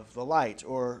of the light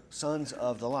or sons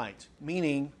of the light,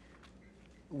 meaning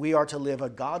we are to live a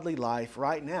godly life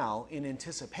right now in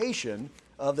anticipation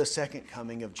of the second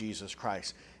coming of Jesus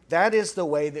Christ. That is the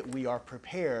way that we are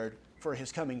prepared for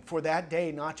His coming, for that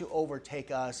day not to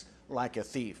overtake us like a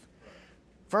thief.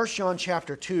 1 John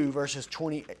chapter 2, verses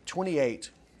 28.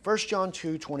 1 John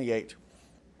 2:28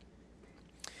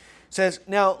 says,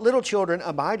 "Now little children,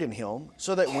 abide in Him,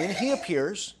 so that when He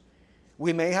appears,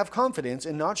 we may have confidence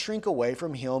and not shrink away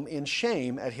from Him in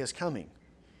shame at His coming.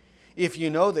 If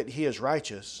you know that He is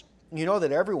righteous, you know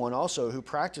that everyone also who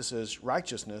practices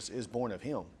righteousness is born of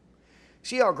Him.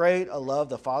 See how great a love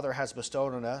the Father has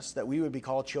bestowed on us, that we would be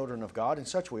called children of God, and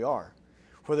such we are.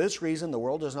 For this reason the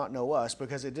world does not know us,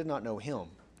 because it did not know Him.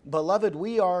 Beloved,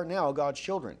 we are now God's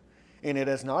children, and it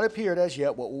has not appeared as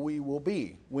yet what we will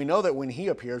be. We know that when He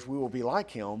appears, we will be like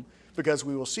Him, because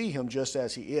we will see Him just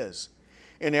as He is.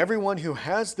 And everyone who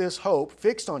has this hope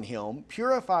fixed on Him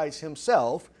purifies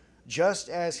himself just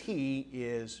as He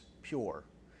is pure."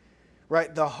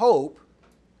 Right? The hope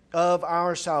of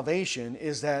our salvation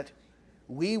is that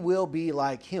we will be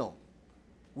like Him.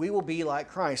 We will be like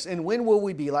Christ. And when will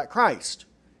we be like Christ?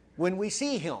 When we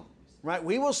see Him. Right?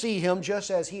 We will see Him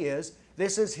just as He is.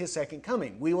 This is His second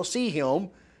coming. We will see Him.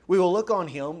 We will look on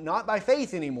Him, not by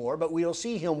faith anymore, but we will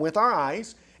see Him with our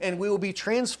eyes, and we will be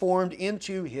transformed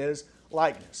into His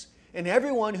likeness. And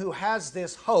everyone who has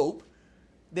this hope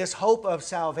of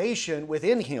salvation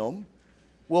within him,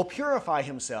 will purify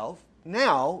himself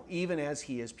now, even as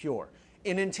he is pure.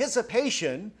 In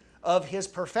anticipation of his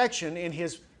perfection and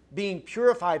his being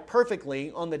purified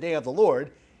perfectly on the day of the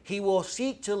Lord, he will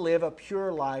seek to live a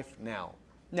pure life now.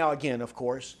 Now again, of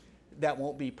course, that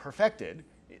won't be perfected.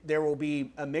 There will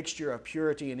be a mixture of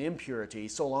purity and impurity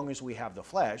so long as we have the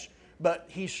flesh. But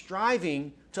he's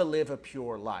striving to live a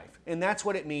pure life. And that's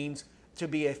what it means to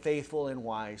be a faithful and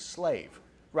wise slave,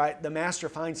 right? The master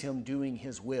finds him doing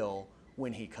his will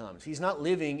when he comes. He's not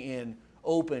living in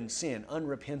open sin,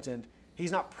 unrepentant.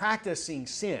 He's not practicing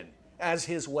sin as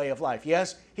his way of life.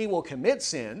 Yes, he will commit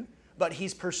sin, but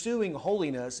he's pursuing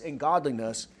holiness and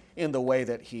godliness in the way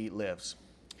that he lives.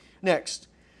 Next,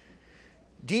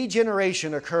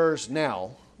 degeneration occurs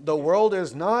now. The world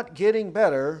is not getting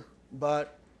better,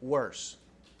 but worse,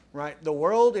 right? The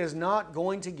world is not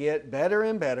going to get better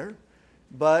and better,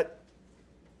 but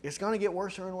it's going to get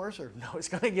worse and worse. No, it's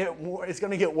going to get more. It's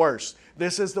going to get worse.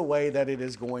 This is the way that it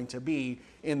is going to be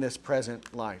in this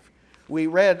present life. We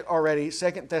read already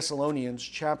 2 Thessalonians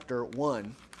chapter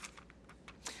 1.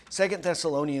 2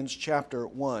 Thessalonians chapter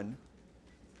 1.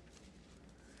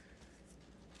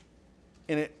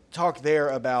 And it talked there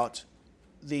about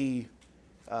the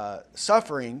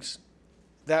sufferings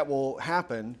that will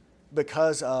happen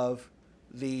because of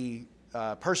the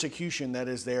persecution that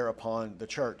is there upon the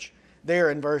church.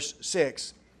 There in verse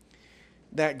 6,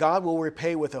 that God will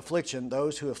repay with affliction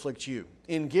those who afflict you,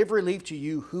 and give relief to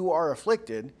you who are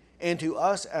afflicted, and to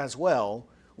us as well,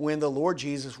 when the Lord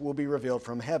Jesus will be revealed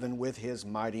from heaven with His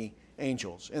mighty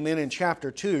angels. And then in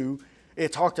chapter 2,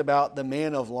 it talked about the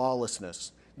man of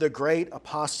lawlessness, the great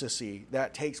apostasy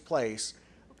that takes place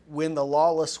when the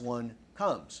lawless one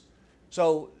comes.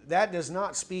 So that does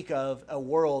not speak of a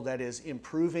world that is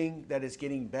improving, that is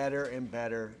getting better and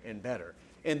better and better.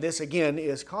 And this, again,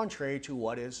 is contrary to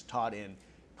what is taught in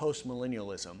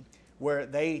postmillennialism, where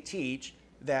they teach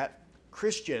that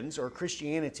Christians or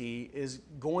Christianity is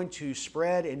going to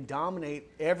spread and dominate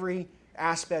every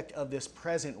aspect of this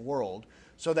present world,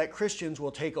 so that Christians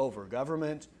will take over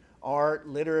government, art,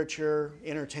 literature,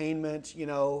 entertainment,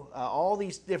 all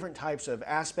these different types of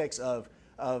aspects of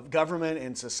government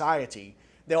and society.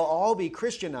 They'll all be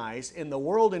Christianized, and the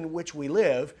world in which we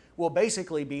live will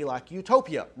basically be like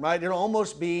utopia, right? It'll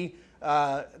almost be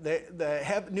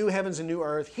the new heavens and new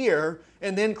earth here,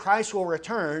 and then Christ will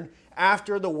return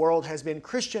after the world has been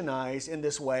Christianized in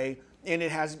this way, and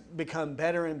it has become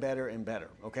better and better and better,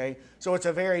 okay? So it's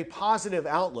a very positive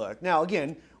outlook. Now,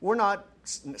 again, we're not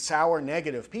sour,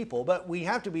 negative people, but we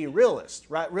have to be realists,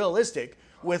 right? Realistic.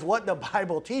 with what the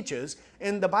Bible teaches,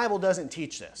 and the Bible doesn't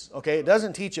teach this, okay? It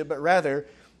doesn't teach it, but rather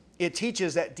it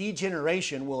teaches that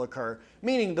degeneration will occur,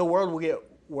 meaning the world will get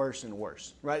worse and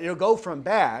worse, right? It'll go from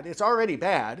bad, it's already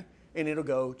bad, and it'll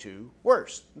go to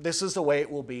worse. This is the way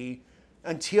it will be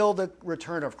until the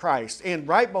return of Christ. And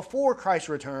right before Christ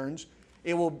returns,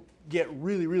 it will get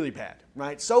really, really bad,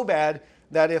 right? So bad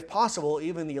that if possible,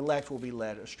 even the elect will be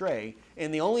led astray.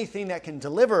 And the only thing that can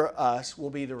deliver us will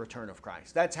be the return of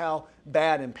Christ. That's how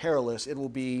bad and perilous it will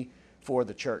be for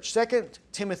the church. 2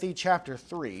 Timothy chapter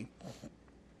 3,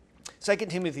 2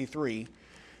 Timothy 3,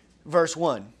 verse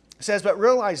 1 says, "But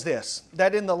realize this,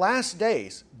 that in the last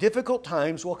days, difficult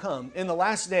times will come." In the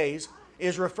last days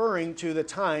is referring to the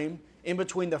time in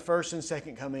between the first and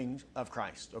second coming of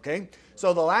Christ, okay?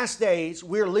 So the last days,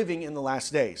 we're living in the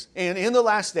last days. And in the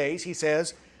last days, he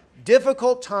says,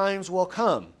 difficult times will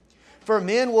come. For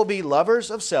men will be lovers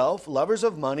of self, lovers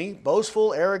of money,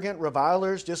 boastful, arrogant,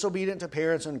 revilers, disobedient to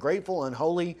parents, ungrateful,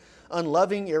 unholy,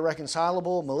 unloving,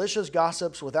 irreconcilable, malicious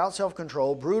gossips, without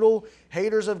self-control, brutal,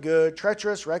 haters of good,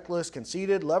 treacherous, reckless,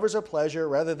 conceited, lovers of pleasure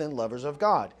rather than lovers of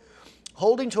God,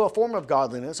 holding to a form of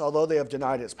godliness, although they have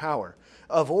denied its power.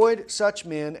 Avoid such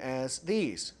men as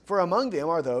these, for among them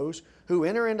are those who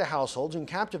enter into households and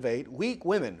captivate weak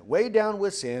women, weighed down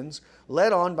with sins,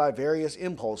 led on by various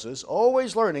impulses,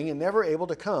 always learning and never able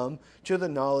to come to the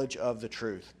knowledge of the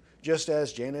truth. Just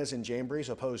as Jannes and Jambres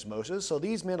opposed Moses, so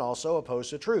these men also oppose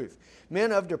the truth.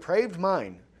 Men of depraved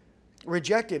mind,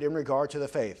 rejected in regard to the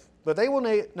faith. But they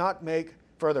will not make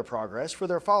further progress, for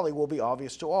their folly will be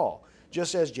obvious to all,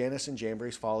 just as Jannes and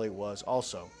Jambres' folly was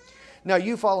also. Now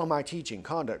you follow my teaching,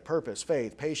 conduct, purpose,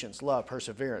 faith, patience, love,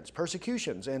 perseverance,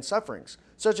 persecutions, and sufferings,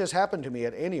 such as happened to me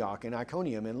at Antioch and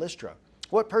Iconium and Lystra.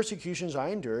 What persecutions I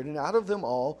endured, and out of them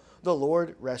all the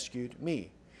Lord rescued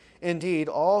me. Indeed,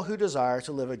 all who desire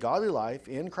to live a godly life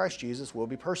in Christ Jesus will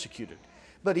be persecuted.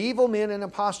 But evil men and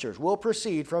impostors will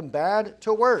proceed from bad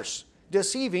to worse,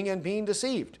 deceiving and being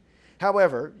deceived.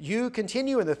 However, you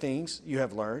continue in the things you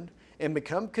have learned, and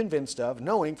become convinced of,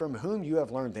 knowing from whom you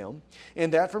have learned them,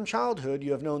 and that from childhood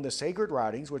you have known the sacred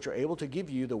writings, which are able to give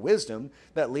you the wisdom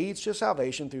that leads to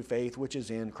salvation through faith which is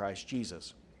in Christ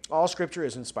Jesus. All Scripture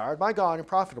is inspired by God and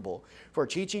profitable for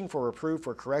teaching, for reproof,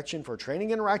 for correction, for training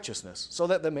in righteousness, so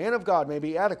that the man of God may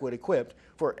be adequate, equipped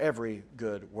for every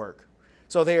good work.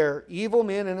 So there, evil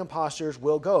men and impostors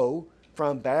will go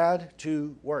from bad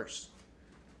to worse.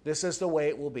 This is the way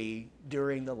it will be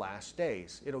during the last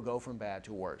days. It'll go from bad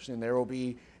to worse. And there will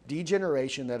be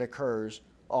degeneration that occurs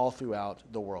all throughout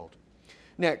the world.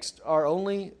 Next, our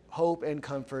only hope and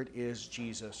comfort is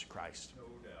Jesus Christ. No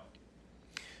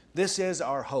doubt. This is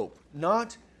our hope,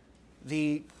 not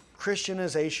the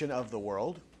Christianization of the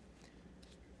world,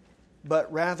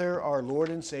 but rather our Lord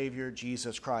and Savior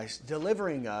Jesus Christ,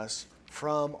 delivering us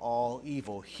from all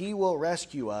evil. He will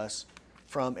rescue us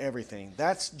from everything.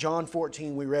 That's John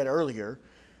 14 we read earlier,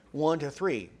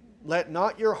 1-3. Let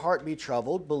not your heart be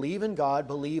troubled. Believe in God.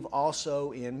 Believe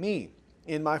also in me.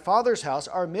 In my Father's house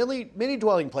are many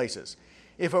dwelling places.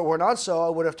 If it were not so, I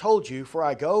would have told you, for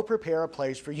I go prepare a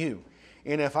place for you.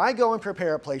 And if I go and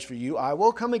prepare a place for you, I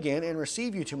will come again and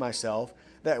receive you to myself,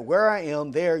 that where I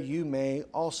am, there you may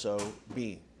also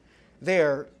be.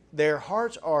 Their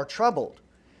hearts are troubled.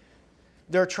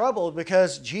 They're troubled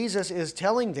because Jesus is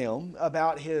telling them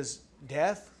about his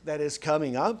death that is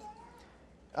coming up.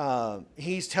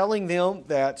 He's telling them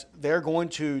that they're going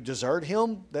to desert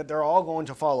him, that they're all going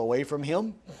to fall away from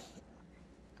him.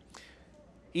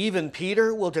 Even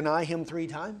Peter will deny him 3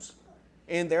 times.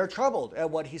 And they're troubled at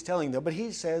what he's telling them. But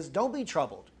he says, don't be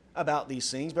troubled about these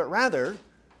things, but rather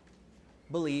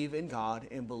believe in God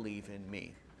and believe in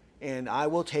me. And I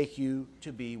will take you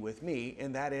to be with me.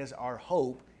 And that is our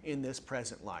hope in this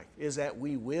present life, is that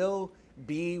we will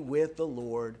be with the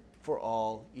Lord for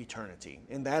all eternity.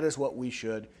 And that is what we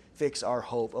should fix our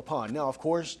hope upon. Now, of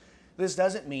course, this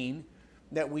doesn't mean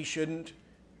that we shouldn't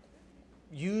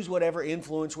use whatever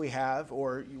influence we have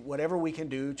or whatever we can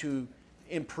do to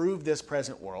improve this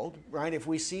present world, right? If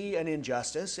we see an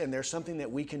injustice and there's something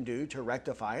that we can do to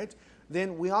rectify it,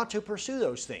 then we ought to pursue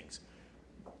those things.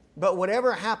 But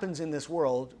whatever happens in this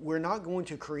world, we're not going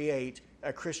to create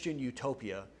a Christian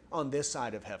utopia on this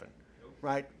side of heaven,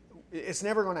 right? It's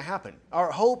never going to happen.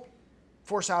 Our hope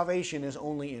for salvation is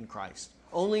only in Christ,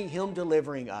 only Him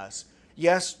delivering us.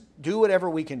 Yes, do whatever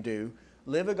we can do,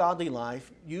 live a godly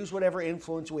life, use whatever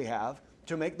influence we have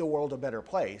to make the world a better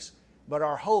place, but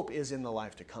our hope is in the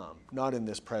life to come, not in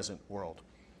this present world.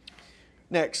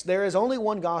 Next, there is only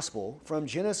one gospel from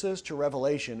Genesis to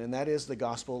Revelation, and that is the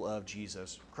gospel of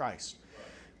Jesus Christ.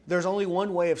 There's only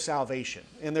one way of salvation,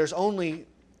 and there's only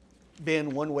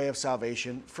been one way of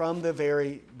salvation from the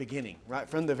very beginning, right?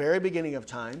 From the very beginning of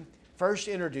time, first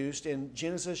introduced in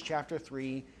Genesis chapter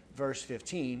 3, verse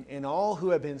 15, and all who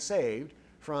have been saved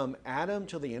from Adam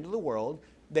till the end of the world,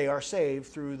 they are saved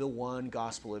through the one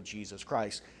gospel of Jesus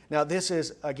Christ. Now, this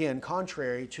is, again,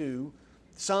 contrary to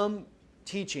some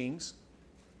teachings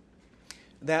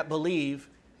that believe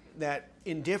that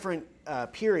in different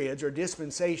periods or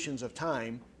dispensations of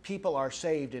time, people are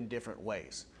saved in different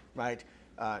ways, right?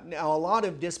 Now, a lot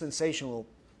of dispensational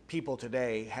people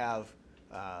today have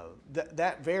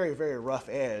that very, very rough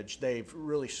edge. They've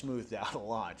really smoothed out a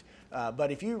lot.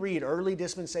 But if you read early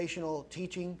dispensational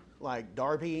teaching, like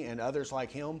Darby and others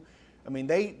like him, I mean,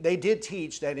 they did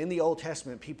teach that in the Old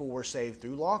Testament, people were saved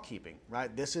through law keeping,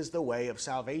 right? This is the way of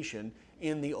salvation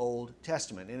in the Old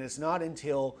Testament. And it's not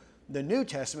until the New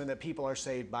Testament that people are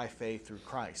saved by faith through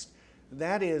Christ.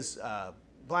 That is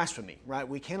blasphemy, right?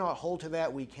 We cannot hold to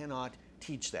that. We cannot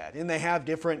teach that. And they have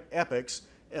different epochs,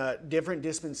 different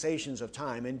dispensations of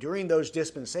time. And during those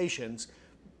dispensations,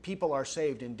 people are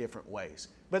saved in different ways.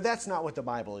 But that's not what the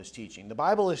Bible is teaching. The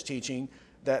Bible is teaching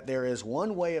that there is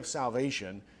one way of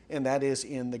salvation, and that is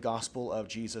in the gospel of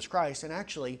Jesus Christ. And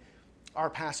actually,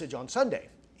 our passage on Sunday,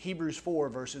 Hebrews 4,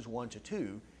 verses 1 to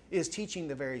 2, is teaching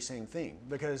the very same thing,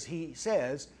 because he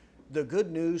says the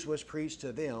good news was preached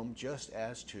to them just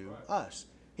as to us.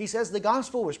 He says the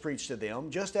gospel was preached to them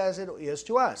just as it is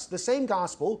to us. The same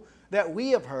gospel that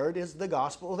we have heard is the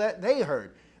gospel that they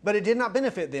heard. But it did not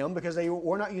benefit them because they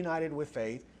were not united with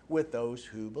faith with those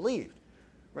who believed.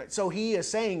 Right? So he is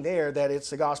saying there that it's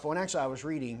the gospel. And actually I was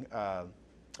reading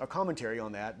a commentary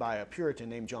on that by a Puritan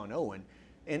named John Owen.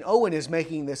 And Owen is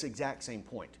making this exact same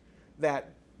point,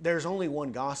 that there's only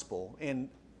one gospel. And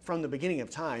from the beginning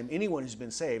of time, anyone who's been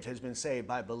saved has been saved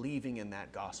by believing in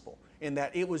that gospel, and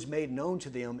that it was made known to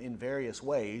them in various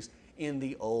ways in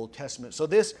the Old Testament. So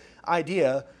this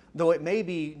idea, though it may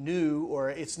be new or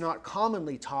it's not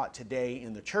commonly taught today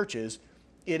in the churches,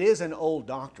 it is an old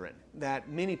doctrine that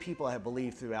many people have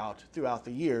believed throughout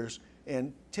the years,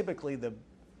 and typically the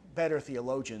better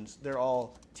theologians, they're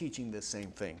all teaching this same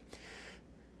thing.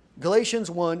 Galatians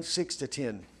 1, 6 to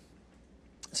 10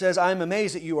 says, I am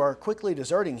amazed that you are quickly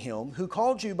deserting him who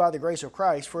called you by the grace of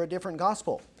Christ for a different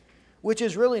gospel, which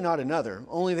is really not another,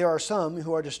 only there are some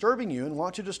who are disturbing you and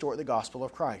want to distort the gospel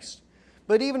of Christ.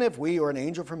 But even if we or an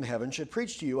angel from heaven should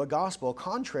preach to you a gospel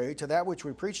contrary to that which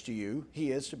we preach to you,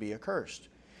 he is to be accursed.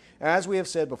 As we have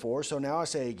said before, so now I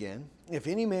say again, if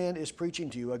any man is preaching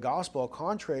to you a gospel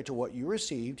contrary to what you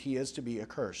received, he is to be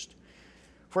accursed.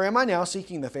 For am I now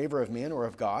seeking the favor of men or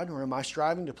of God, or am I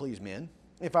striving to please men?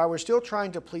 If I were still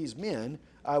trying to please men,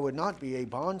 I would not be a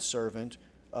bondservant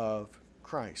of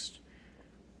Christ.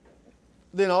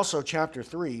 Then also chapter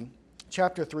 3,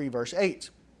 verse 8.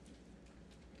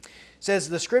 Says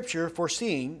the scripture,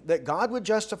 foreseeing that God would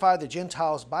justify the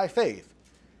Gentiles by faith,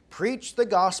 preached the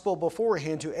gospel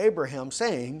beforehand to Abraham,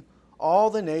 saying,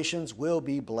 all the nations will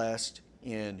be blessed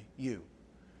in you.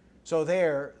 So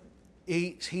there,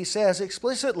 he says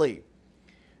explicitly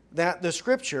that the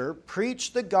scripture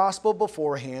preached the gospel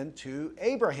beforehand to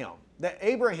Abraham, that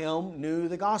Abraham knew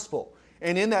the gospel.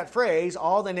 And in that phrase,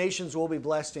 all the nations will be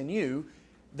blessed in you,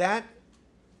 that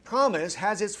promise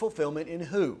has its fulfillment in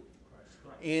who?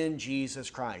 In Jesus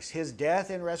Christ. His death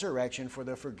and resurrection for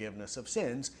the forgiveness of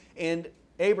sins. And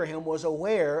Abraham was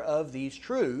aware of these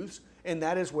truths, and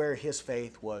that is where his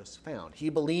faith was found. He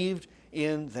believed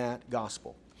in that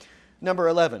gospel. Number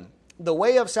 11, the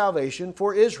way of salvation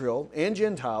for Israel and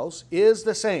Gentiles is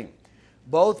the same,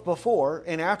 both before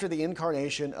and after the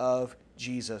incarnation of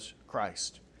Jesus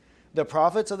Christ. The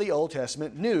prophets of the Old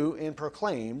Testament knew and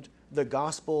proclaimed the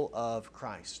gospel of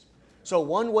Christ. So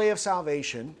one way of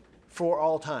salvation for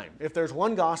all time. If there's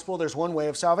one gospel, there's one way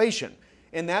of salvation.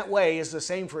 And that way is the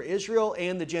same for Israel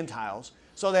and the Gentiles,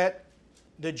 so that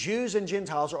the Jews and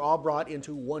Gentiles are all brought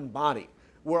into one body.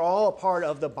 We're all a part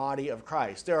of the body of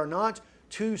Christ. There are not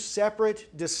two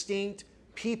separate, distinct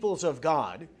peoples of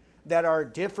God that are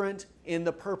different in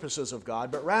the purposes of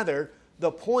God, but rather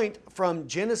the point from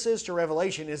Genesis to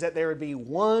Revelation is that there would be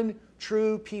one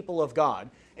true people of God.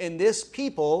 And this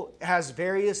people has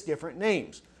various different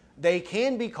names. They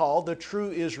can be called the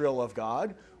true Israel of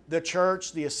God, the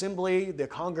church, the assembly, the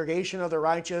congregation of the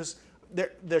righteous,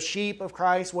 the sheep of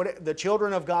Christ, the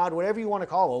children of God, whatever you want to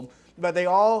call them, but they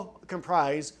all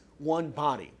comprise one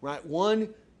body, right?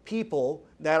 One people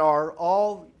that are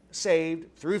all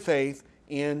saved through faith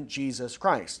in Jesus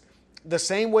Christ. The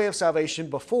same way of salvation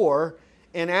before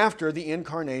and after the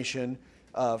incarnation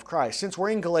of Christ. Since we're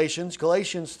in Galatians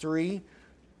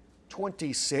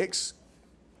 3:26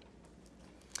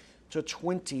 to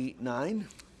 29.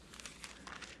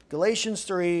 Galatians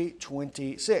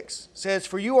 3:26 says,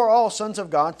 "For you are all sons of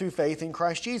God through faith in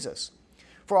Christ Jesus.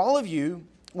 For all of you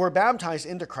were baptized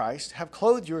into Christ, have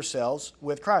clothed yourselves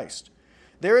with Christ.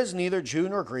 There is neither Jew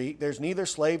nor Greek, there's neither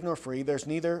slave nor free, there's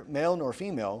neither male nor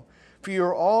female, for you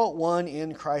are all one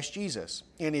in Christ Jesus.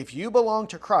 And if you belong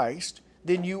to Christ,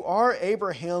 then you are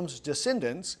Abraham's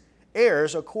descendants,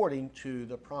 heirs according to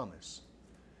the promise."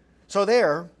 So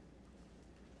there,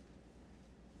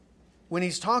 when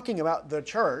he's talking about the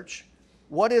church,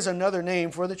 what is another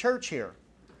name for the church here?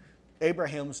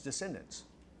 Abraham's descendants.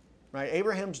 Right?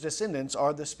 Abraham's descendants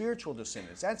are the spiritual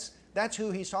descendants. That's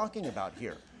who he's talking about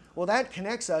here. Well, that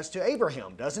connects us to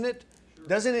Abraham, doesn't it? Sure.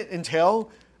 Doesn't it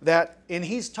entail that, and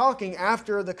he's talking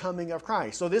after the coming of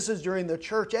Christ. So this is during the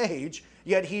church age,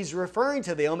 yet he's referring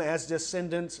to them as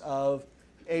descendants of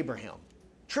Abraham.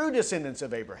 True descendants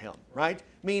of Abraham, right?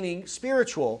 Meaning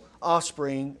spiritual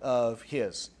offspring of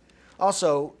his.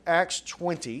 Also, Acts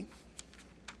 20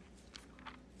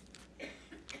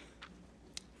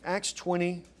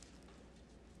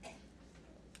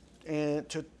 and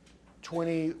to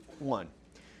 21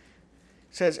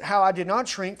 says, "How I did not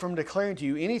shrink from declaring to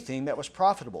you anything that was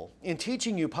profitable, in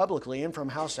teaching you publicly and from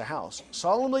house to house,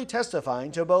 solemnly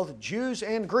testifying to both Jews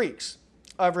and Greeks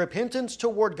of repentance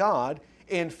toward God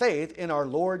and faith in our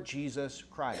Lord Jesus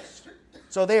Christ."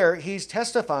 So there, he's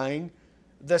testifying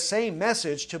the same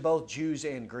message to both Jews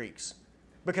and Greeks,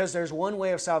 because there's one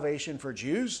way of salvation for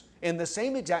Jews and the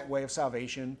same exact way of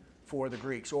salvation for the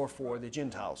Greeks or for the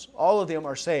Gentiles. All of them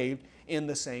are saved in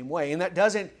the same way. And that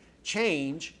doesn't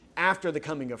change after the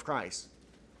coming of Christ,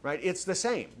 right? It's the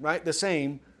same, right? The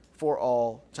same for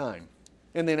all time.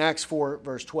 And then Acts 4,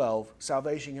 verse 12,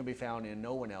 "Salvation can be found in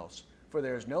no one else, for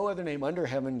there is no other name under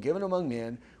heaven given among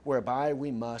men whereby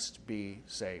we must be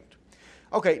saved."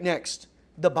 Okay, next,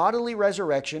 the bodily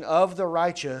resurrection of the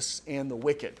righteous and the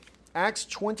wicked. Acts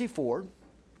 24,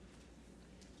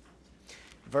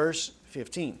 verse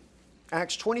 15.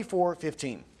 Acts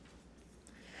 24:15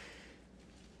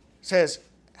 says,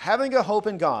 "Having a hope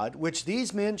in God, which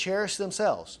these men cherish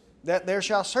themselves, that there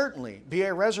shall certainly be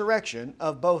a resurrection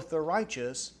of both the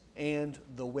righteous and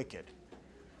the wicked."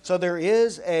 So there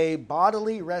is a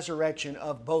bodily resurrection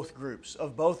of both groups,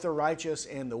 of both the righteous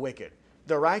and the wicked.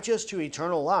 The righteous to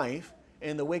eternal life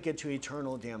and the wicked to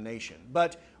eternal damnation.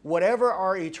 But whatever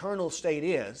our eternal state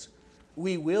is,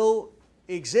 we will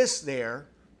exist there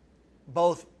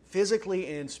both physically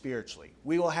and spiritually.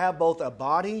 We will have both a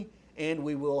body and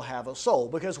we will have a soul.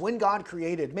 Because when God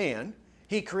created man,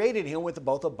 he created him with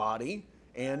both a body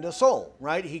and a soul,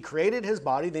 right? He created his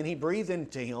body, then he breathed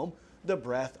into him the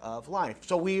breath of life.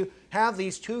 So we have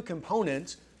these two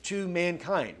components to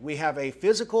mankind. We have a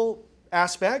physical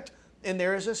aspect and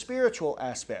there is a spiritual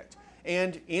aspect.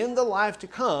 And in the life to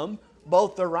come,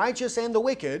 both the righteous and the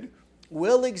wicked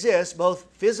will exist both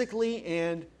physically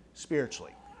and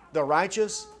spiritually. The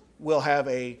righteous will have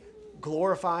a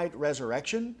glorified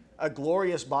resurrection, a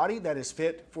glorious body that is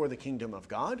fit for the kingdom of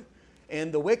God.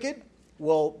 And the wicked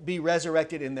will be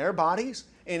resurrected in their bodies,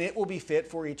 and it will be fit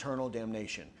for eternal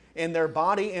damnation. And their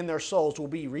body and their souls will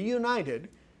be reunited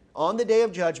on the day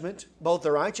of judgment, both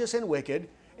the righteous and wicked,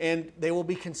 and they will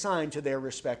be consigned to their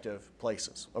respective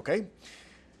places. Okay?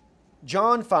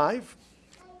 John 5,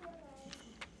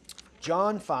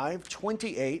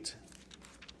 28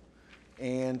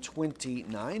 and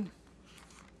 29.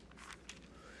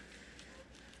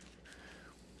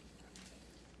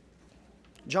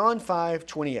 John 5,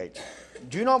 28.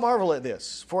 "Do not marvel at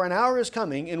this, for an hour is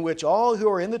coming in which all who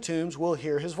are in the tombs will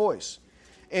hear his voice,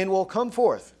 and will come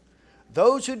forth,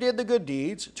 those who did the good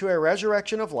deeds to a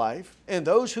resurrection of life, and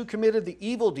those who committed the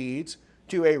evil deeds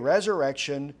to a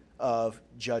resurrection of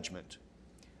judgment."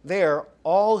 There,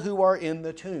 all who are in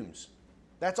the tombs.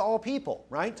 That's all people,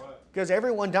 right? Because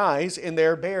everyone dies and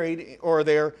they're buried or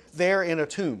they're there in a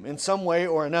tomb in some way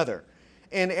or another.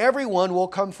 And everyone will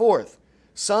come forth.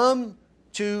 Some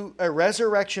to a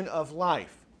resurrection of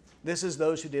life. This is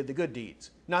those who did the good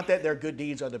deeds. Not that their good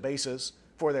deeds are the basis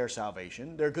for their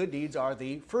salvation. Their good deeds are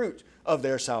the fruit of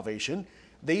their salvation.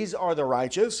 These are the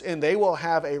righteous, and they will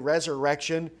have a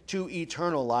resurrection to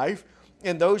eternal life.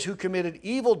 And those who committed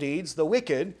evil deeds, the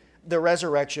wicked, the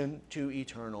resurrection to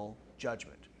eternal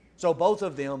judgment. So both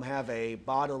of them have a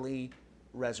bodily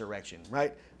resurrection,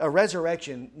 right? A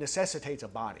resurrection necessitates a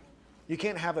body. You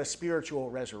can't have a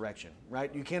spiritual resurrection,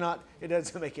 right? You cannot, it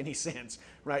doesn't make any sense,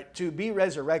 right? To be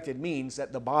resurrected means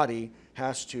that the body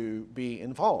has to be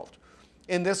involved.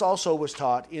 And this also was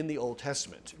taught in the Old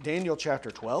Testament. Daniel chapter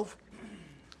 12.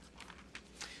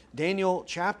 Daniel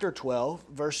chapter 12,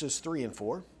 verses 3 and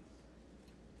 4.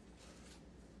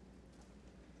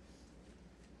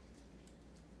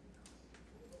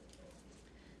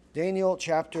 Daniel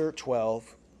chapter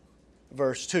 12,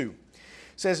 verse 2. It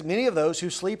says, "Many of those who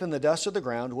sleep in the dust of the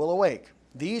ground will awake,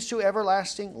 these to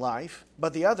everlasting life,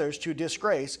 but the others to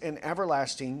disgrace and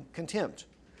everlasting contempt.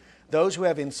 Those who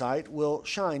have insight will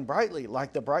shine brightly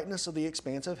like the brightness of the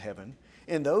expanse of heaven,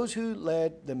 and those who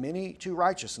led the many to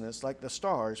righteousness like the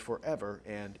stars forever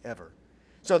and ever."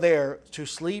 So they are to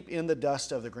sleep in the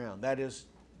dust of the ground. That is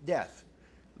death.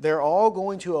 They're all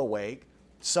going to awake,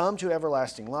 some to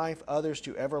everlasting life, others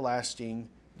to everlasting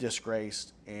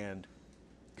disgrace and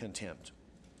contempt.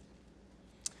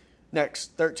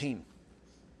 Next, 13.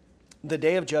 The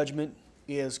day of judgment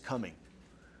is coming.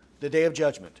 The day of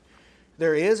judgment.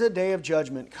 There is a day of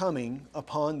judgment coming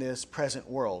upon this present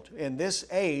world. And this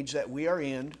age that we are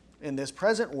in this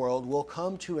present world, will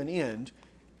come to an end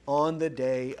on the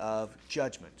day of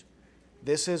judgment.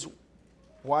 This is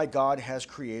why God has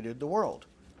created the world,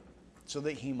 so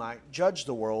that He might judge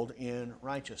the world in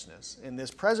righteousness. And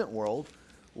this present world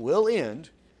will end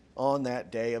on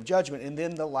that day of judgment. And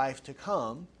then the life to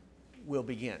come will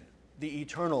begin. The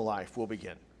eternal life will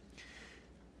begin.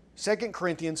 2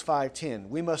 Corinthians 5:10,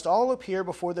 "We must all appear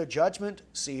before the judgment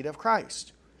seat of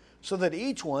Christ, so that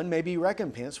each one may be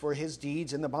recompensed for his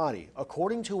deeds in the body,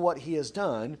 according to what he has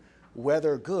done,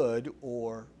 whether good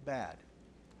or bad."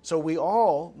 So we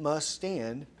all must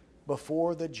stand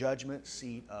before the judgment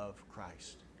seat of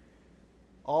Christ.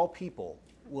 All people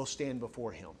will stand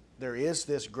before Him. There is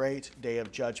this great day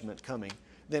of judgment coming.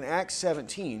 Then Acts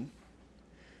 17,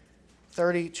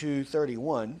 30 to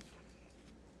 31.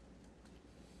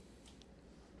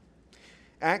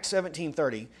 Acts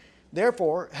 17:30,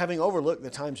 "Therefore, having overlooked the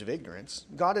times of ignorance,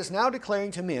 God is now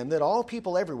declaring to men that all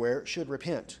people everywhere should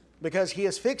repent, because He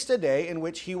has fixed a day in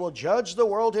which He will judge the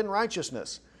world in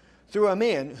righteousness through a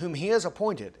man whom He has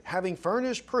appointed, having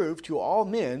furnished proof to all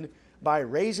men by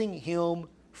raising Him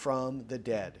from the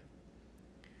dead."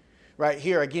 Right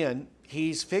here again,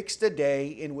 He's fixed a day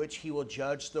in which He will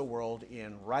judge the world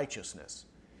in righteousness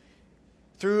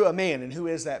through a man. And who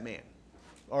is that man?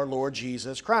 Our Lord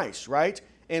Jesus Christ, right?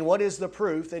 And what is the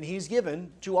proof that He's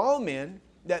given to all men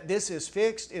that this is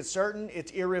fixed, it's certain,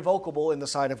 it's irrevocable in the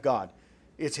sight of God?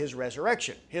 It's His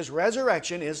resurrection. His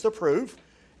resurrection is the proof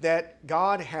that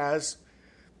God has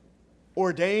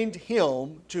ordained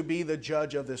Him to be the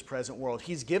judge of this present world.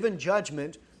 He's given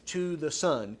judgment to the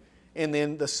Son, and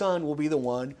then the Son will be the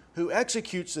one who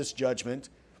executes this judgment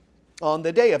on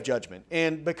the day of judgment.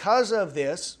 And because of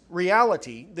this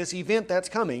reality, this event that's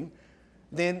coming,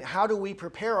 then how do we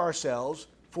prepare ourselves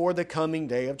for the coming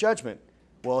day of judgment?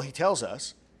 Well, He tells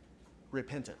us,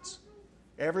 repentance.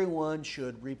 Everyone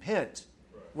should repent,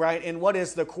 right? And what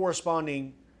is the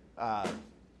corresponding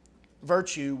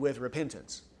virtue with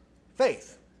repentance?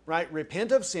 Faith, right?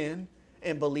 Repent of sin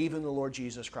and believe in the Lord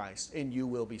Jesus Christ, and you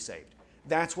will be saved.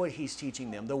 That's what He's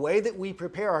teaching them. The way that we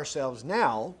prepare ourselves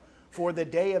now for the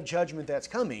day of judgment that's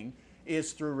coming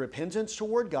is through repentance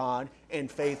toward God and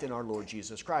faith in our Lord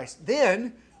Jesus Christ.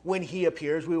 Then, when He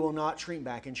appears, we will not shrink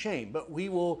back in shame, but we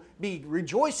will be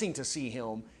rejoicing to see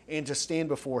Him and to stand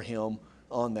before Him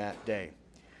on that day.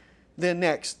 Then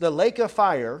next, the lake of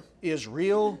fire is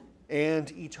real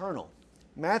and eternal.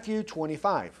 Matthew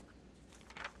 25.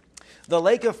 The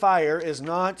lake of fire is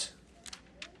not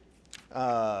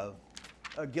a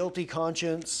guilty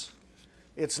conscience.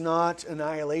 It's not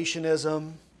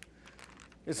annihilationism.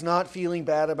 It's not feeling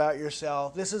bad about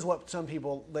yourself. This is what some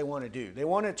people, they want to do. They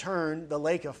want to turn the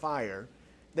lake of fire.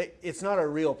 It's not a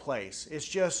real place. It's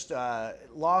just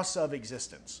loss of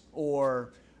existence,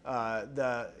 or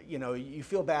you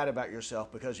feel bad about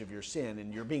yourself because of your sin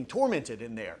and you're being tormented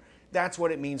in there. That's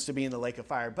what it means to be in the lake of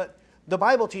fire. But the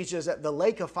Bible teaches that the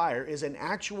lake of fire is an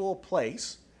actual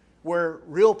place where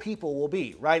real people will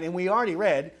be, right? And we already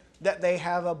read that they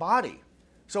have a body.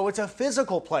 So it's a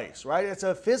physical place, right? It's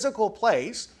a physical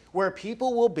place where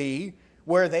people will be,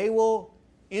 where they will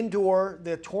endure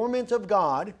the torment of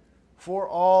God for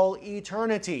all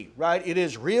eternity, right? It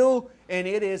is real and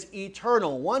it is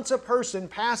eternal. Once a person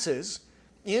passes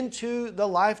into the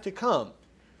life to come,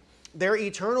 their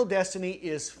eternal destiny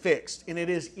is fixed and it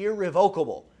is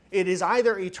irrevocable. It is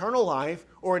either eternal life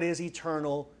or it is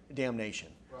eternal damnation.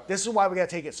 Right. This is why we got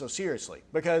to take it so seriously,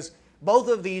 because both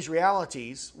of these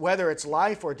realities, whether it's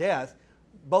life or death,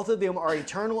 both of them are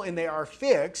eternal and they are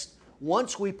fixed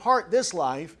once we part this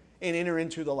life and enter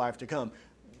into the life to come.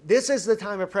 This is the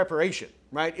time of preparation,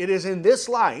 right? It is in this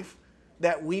life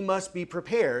that we must be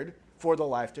prepared for the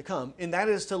life to come, and that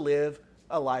is to live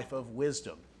a life of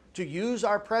wisdom, to use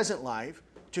our present life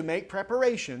to make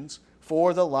preparations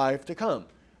for the life to come,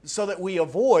 so that we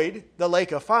avoid the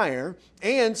lake of fire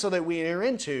and so that we enter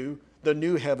into the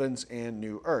new heavens and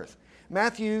new earth.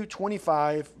 Matthew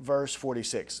 25, verse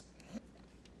 46.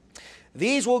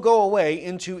 These will go away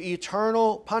into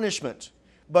eternal punishment,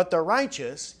 but the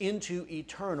righteous into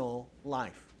eternal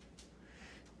life.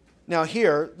 Now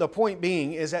here, the point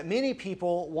being is that many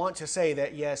people want to say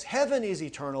that, yes, heaven is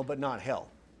eternal, but not hell.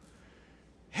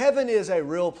 Heaven is a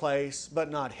real place, but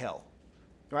not hell.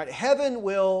 Right? Heaven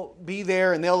will be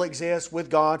there and they'll exist with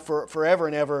God for forever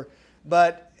and ever,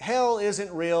 but hell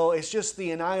isn't real. It's just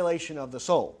the annihilation of the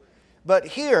soul. But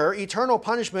here, eternal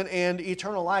punishment and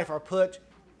eternal life are put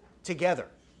together.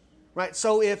 Right?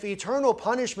 So if eternal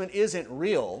punishment isn't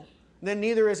real, then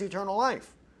neither is eternal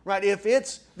life. Right? If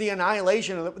it's the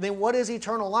annihilation, then what is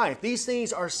eternal life? These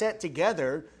things are set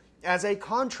together as a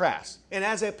contrast and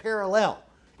as a parallel.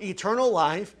 Eternal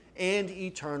life and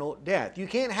eternal death. You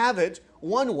can't have it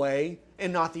one way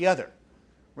and not the other.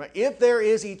 Right? If there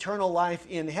is eternal life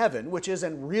in heaven, which is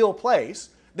a real place,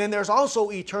 then there's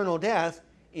also eternal death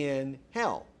in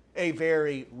hell, a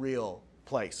very real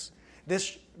place.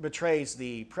 This betrays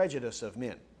the prejudice of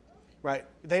men. Right?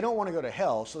 They don't want to go to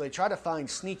hell, so they try to find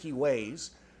sneaky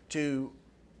ways to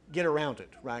get around it,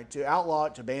 right? To outlaw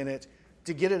it, to ban it,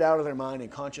 to get it out of their mind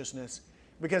and consciousness,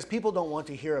 because people don't want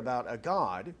to hear about a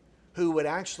God who would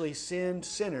actually send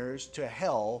sinners to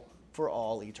hell for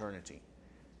all eternity.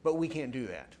 But we can't do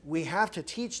that. We have to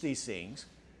teach these things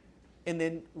and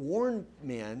then warn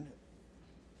men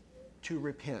to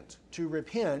repent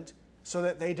so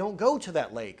that they don't go to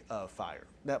that lake of fire,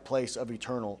 that place of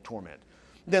eternal torment.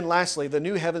 Then lastly, the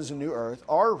new heavens and new earth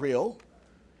are real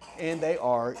and they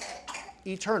are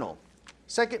eternal.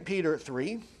 2 Peter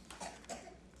 3.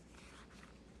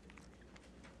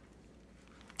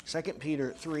 2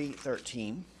 Peter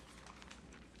 3:13.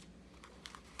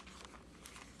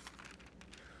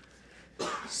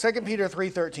 2 Peter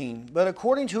 3:13. But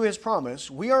according to his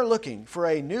promise, we are looking for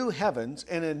a new heavens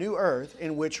and a new earth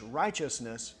in which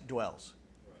righteousness dwells.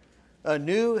 A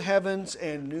new heavens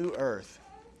and new earth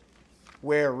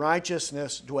where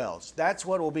righteousness dwells. That's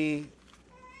what will be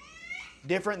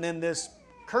different than this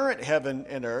current heaven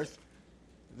and earth.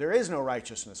 There is no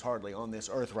righteousness hardly on this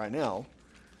earth right now.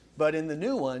 But in the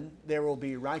new one, there will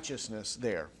be righteousness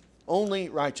there. Only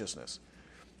righteousness.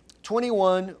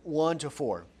 21,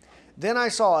 1-4. Then I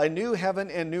saw a new heaven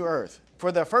and new earth.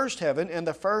 For the first heaven and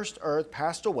the first earth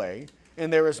passed away,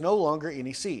 and there is no longer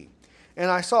any sea. And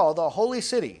I saw the holy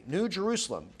city, New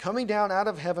Jerusalem, coming down out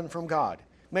of heaven from God,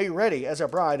 made ready as a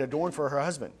bride adorned for her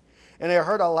husband. And I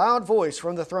heard a loud voice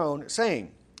from the throne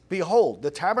saying, Behold,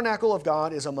 the tabernacle of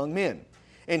God is among men.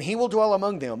 And he will dwell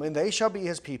among them, and they shall be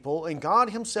his people, and God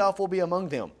himself will be among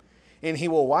them. And he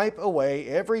will wipe away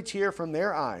every tear from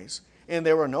their eyes, and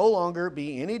there will no longer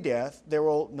be any death, there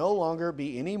will no longer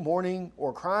be any mourning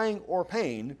or crying or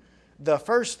pain. The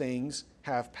first things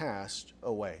have passed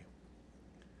away.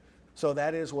 So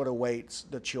that is what awaits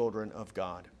the children of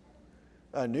God.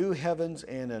 A new heavens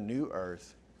and a new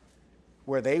earth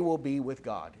where they will be with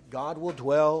God. God will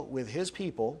dwell with his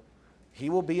people. He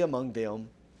will be among them.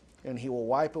 And he will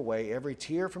wipe away every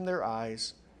tear from their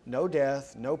eyes. No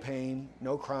death, no pain,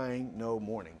 no crying, no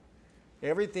mourning.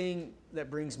 Everything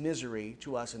that brings misery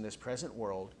to us in this present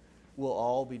world will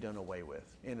all be done away with.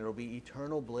 And it will be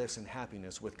eternal bliss and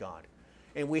happiness with God.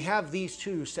 And we have these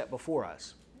two set before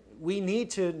us. We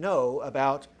need to know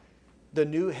about the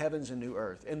new heavens and new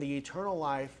earth and the eternal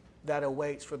life that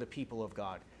awaits for the people of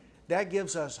God. That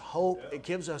gives us hope. It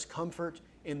gives us comfort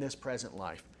in this present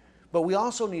life. But we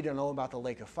also need to know about the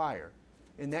lake of fire,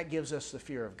 and that gives us the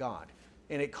fear of God.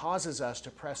 And it causes us to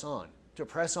press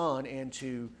on and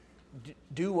to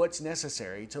do what's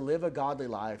necessary to live a godly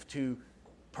life, to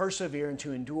persevere and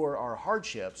to endure our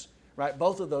hardships, right?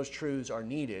 Both of those truths are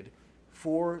needed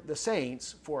for the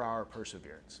saints for our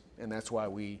perseverance. And that's why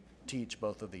we teach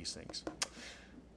both of these things.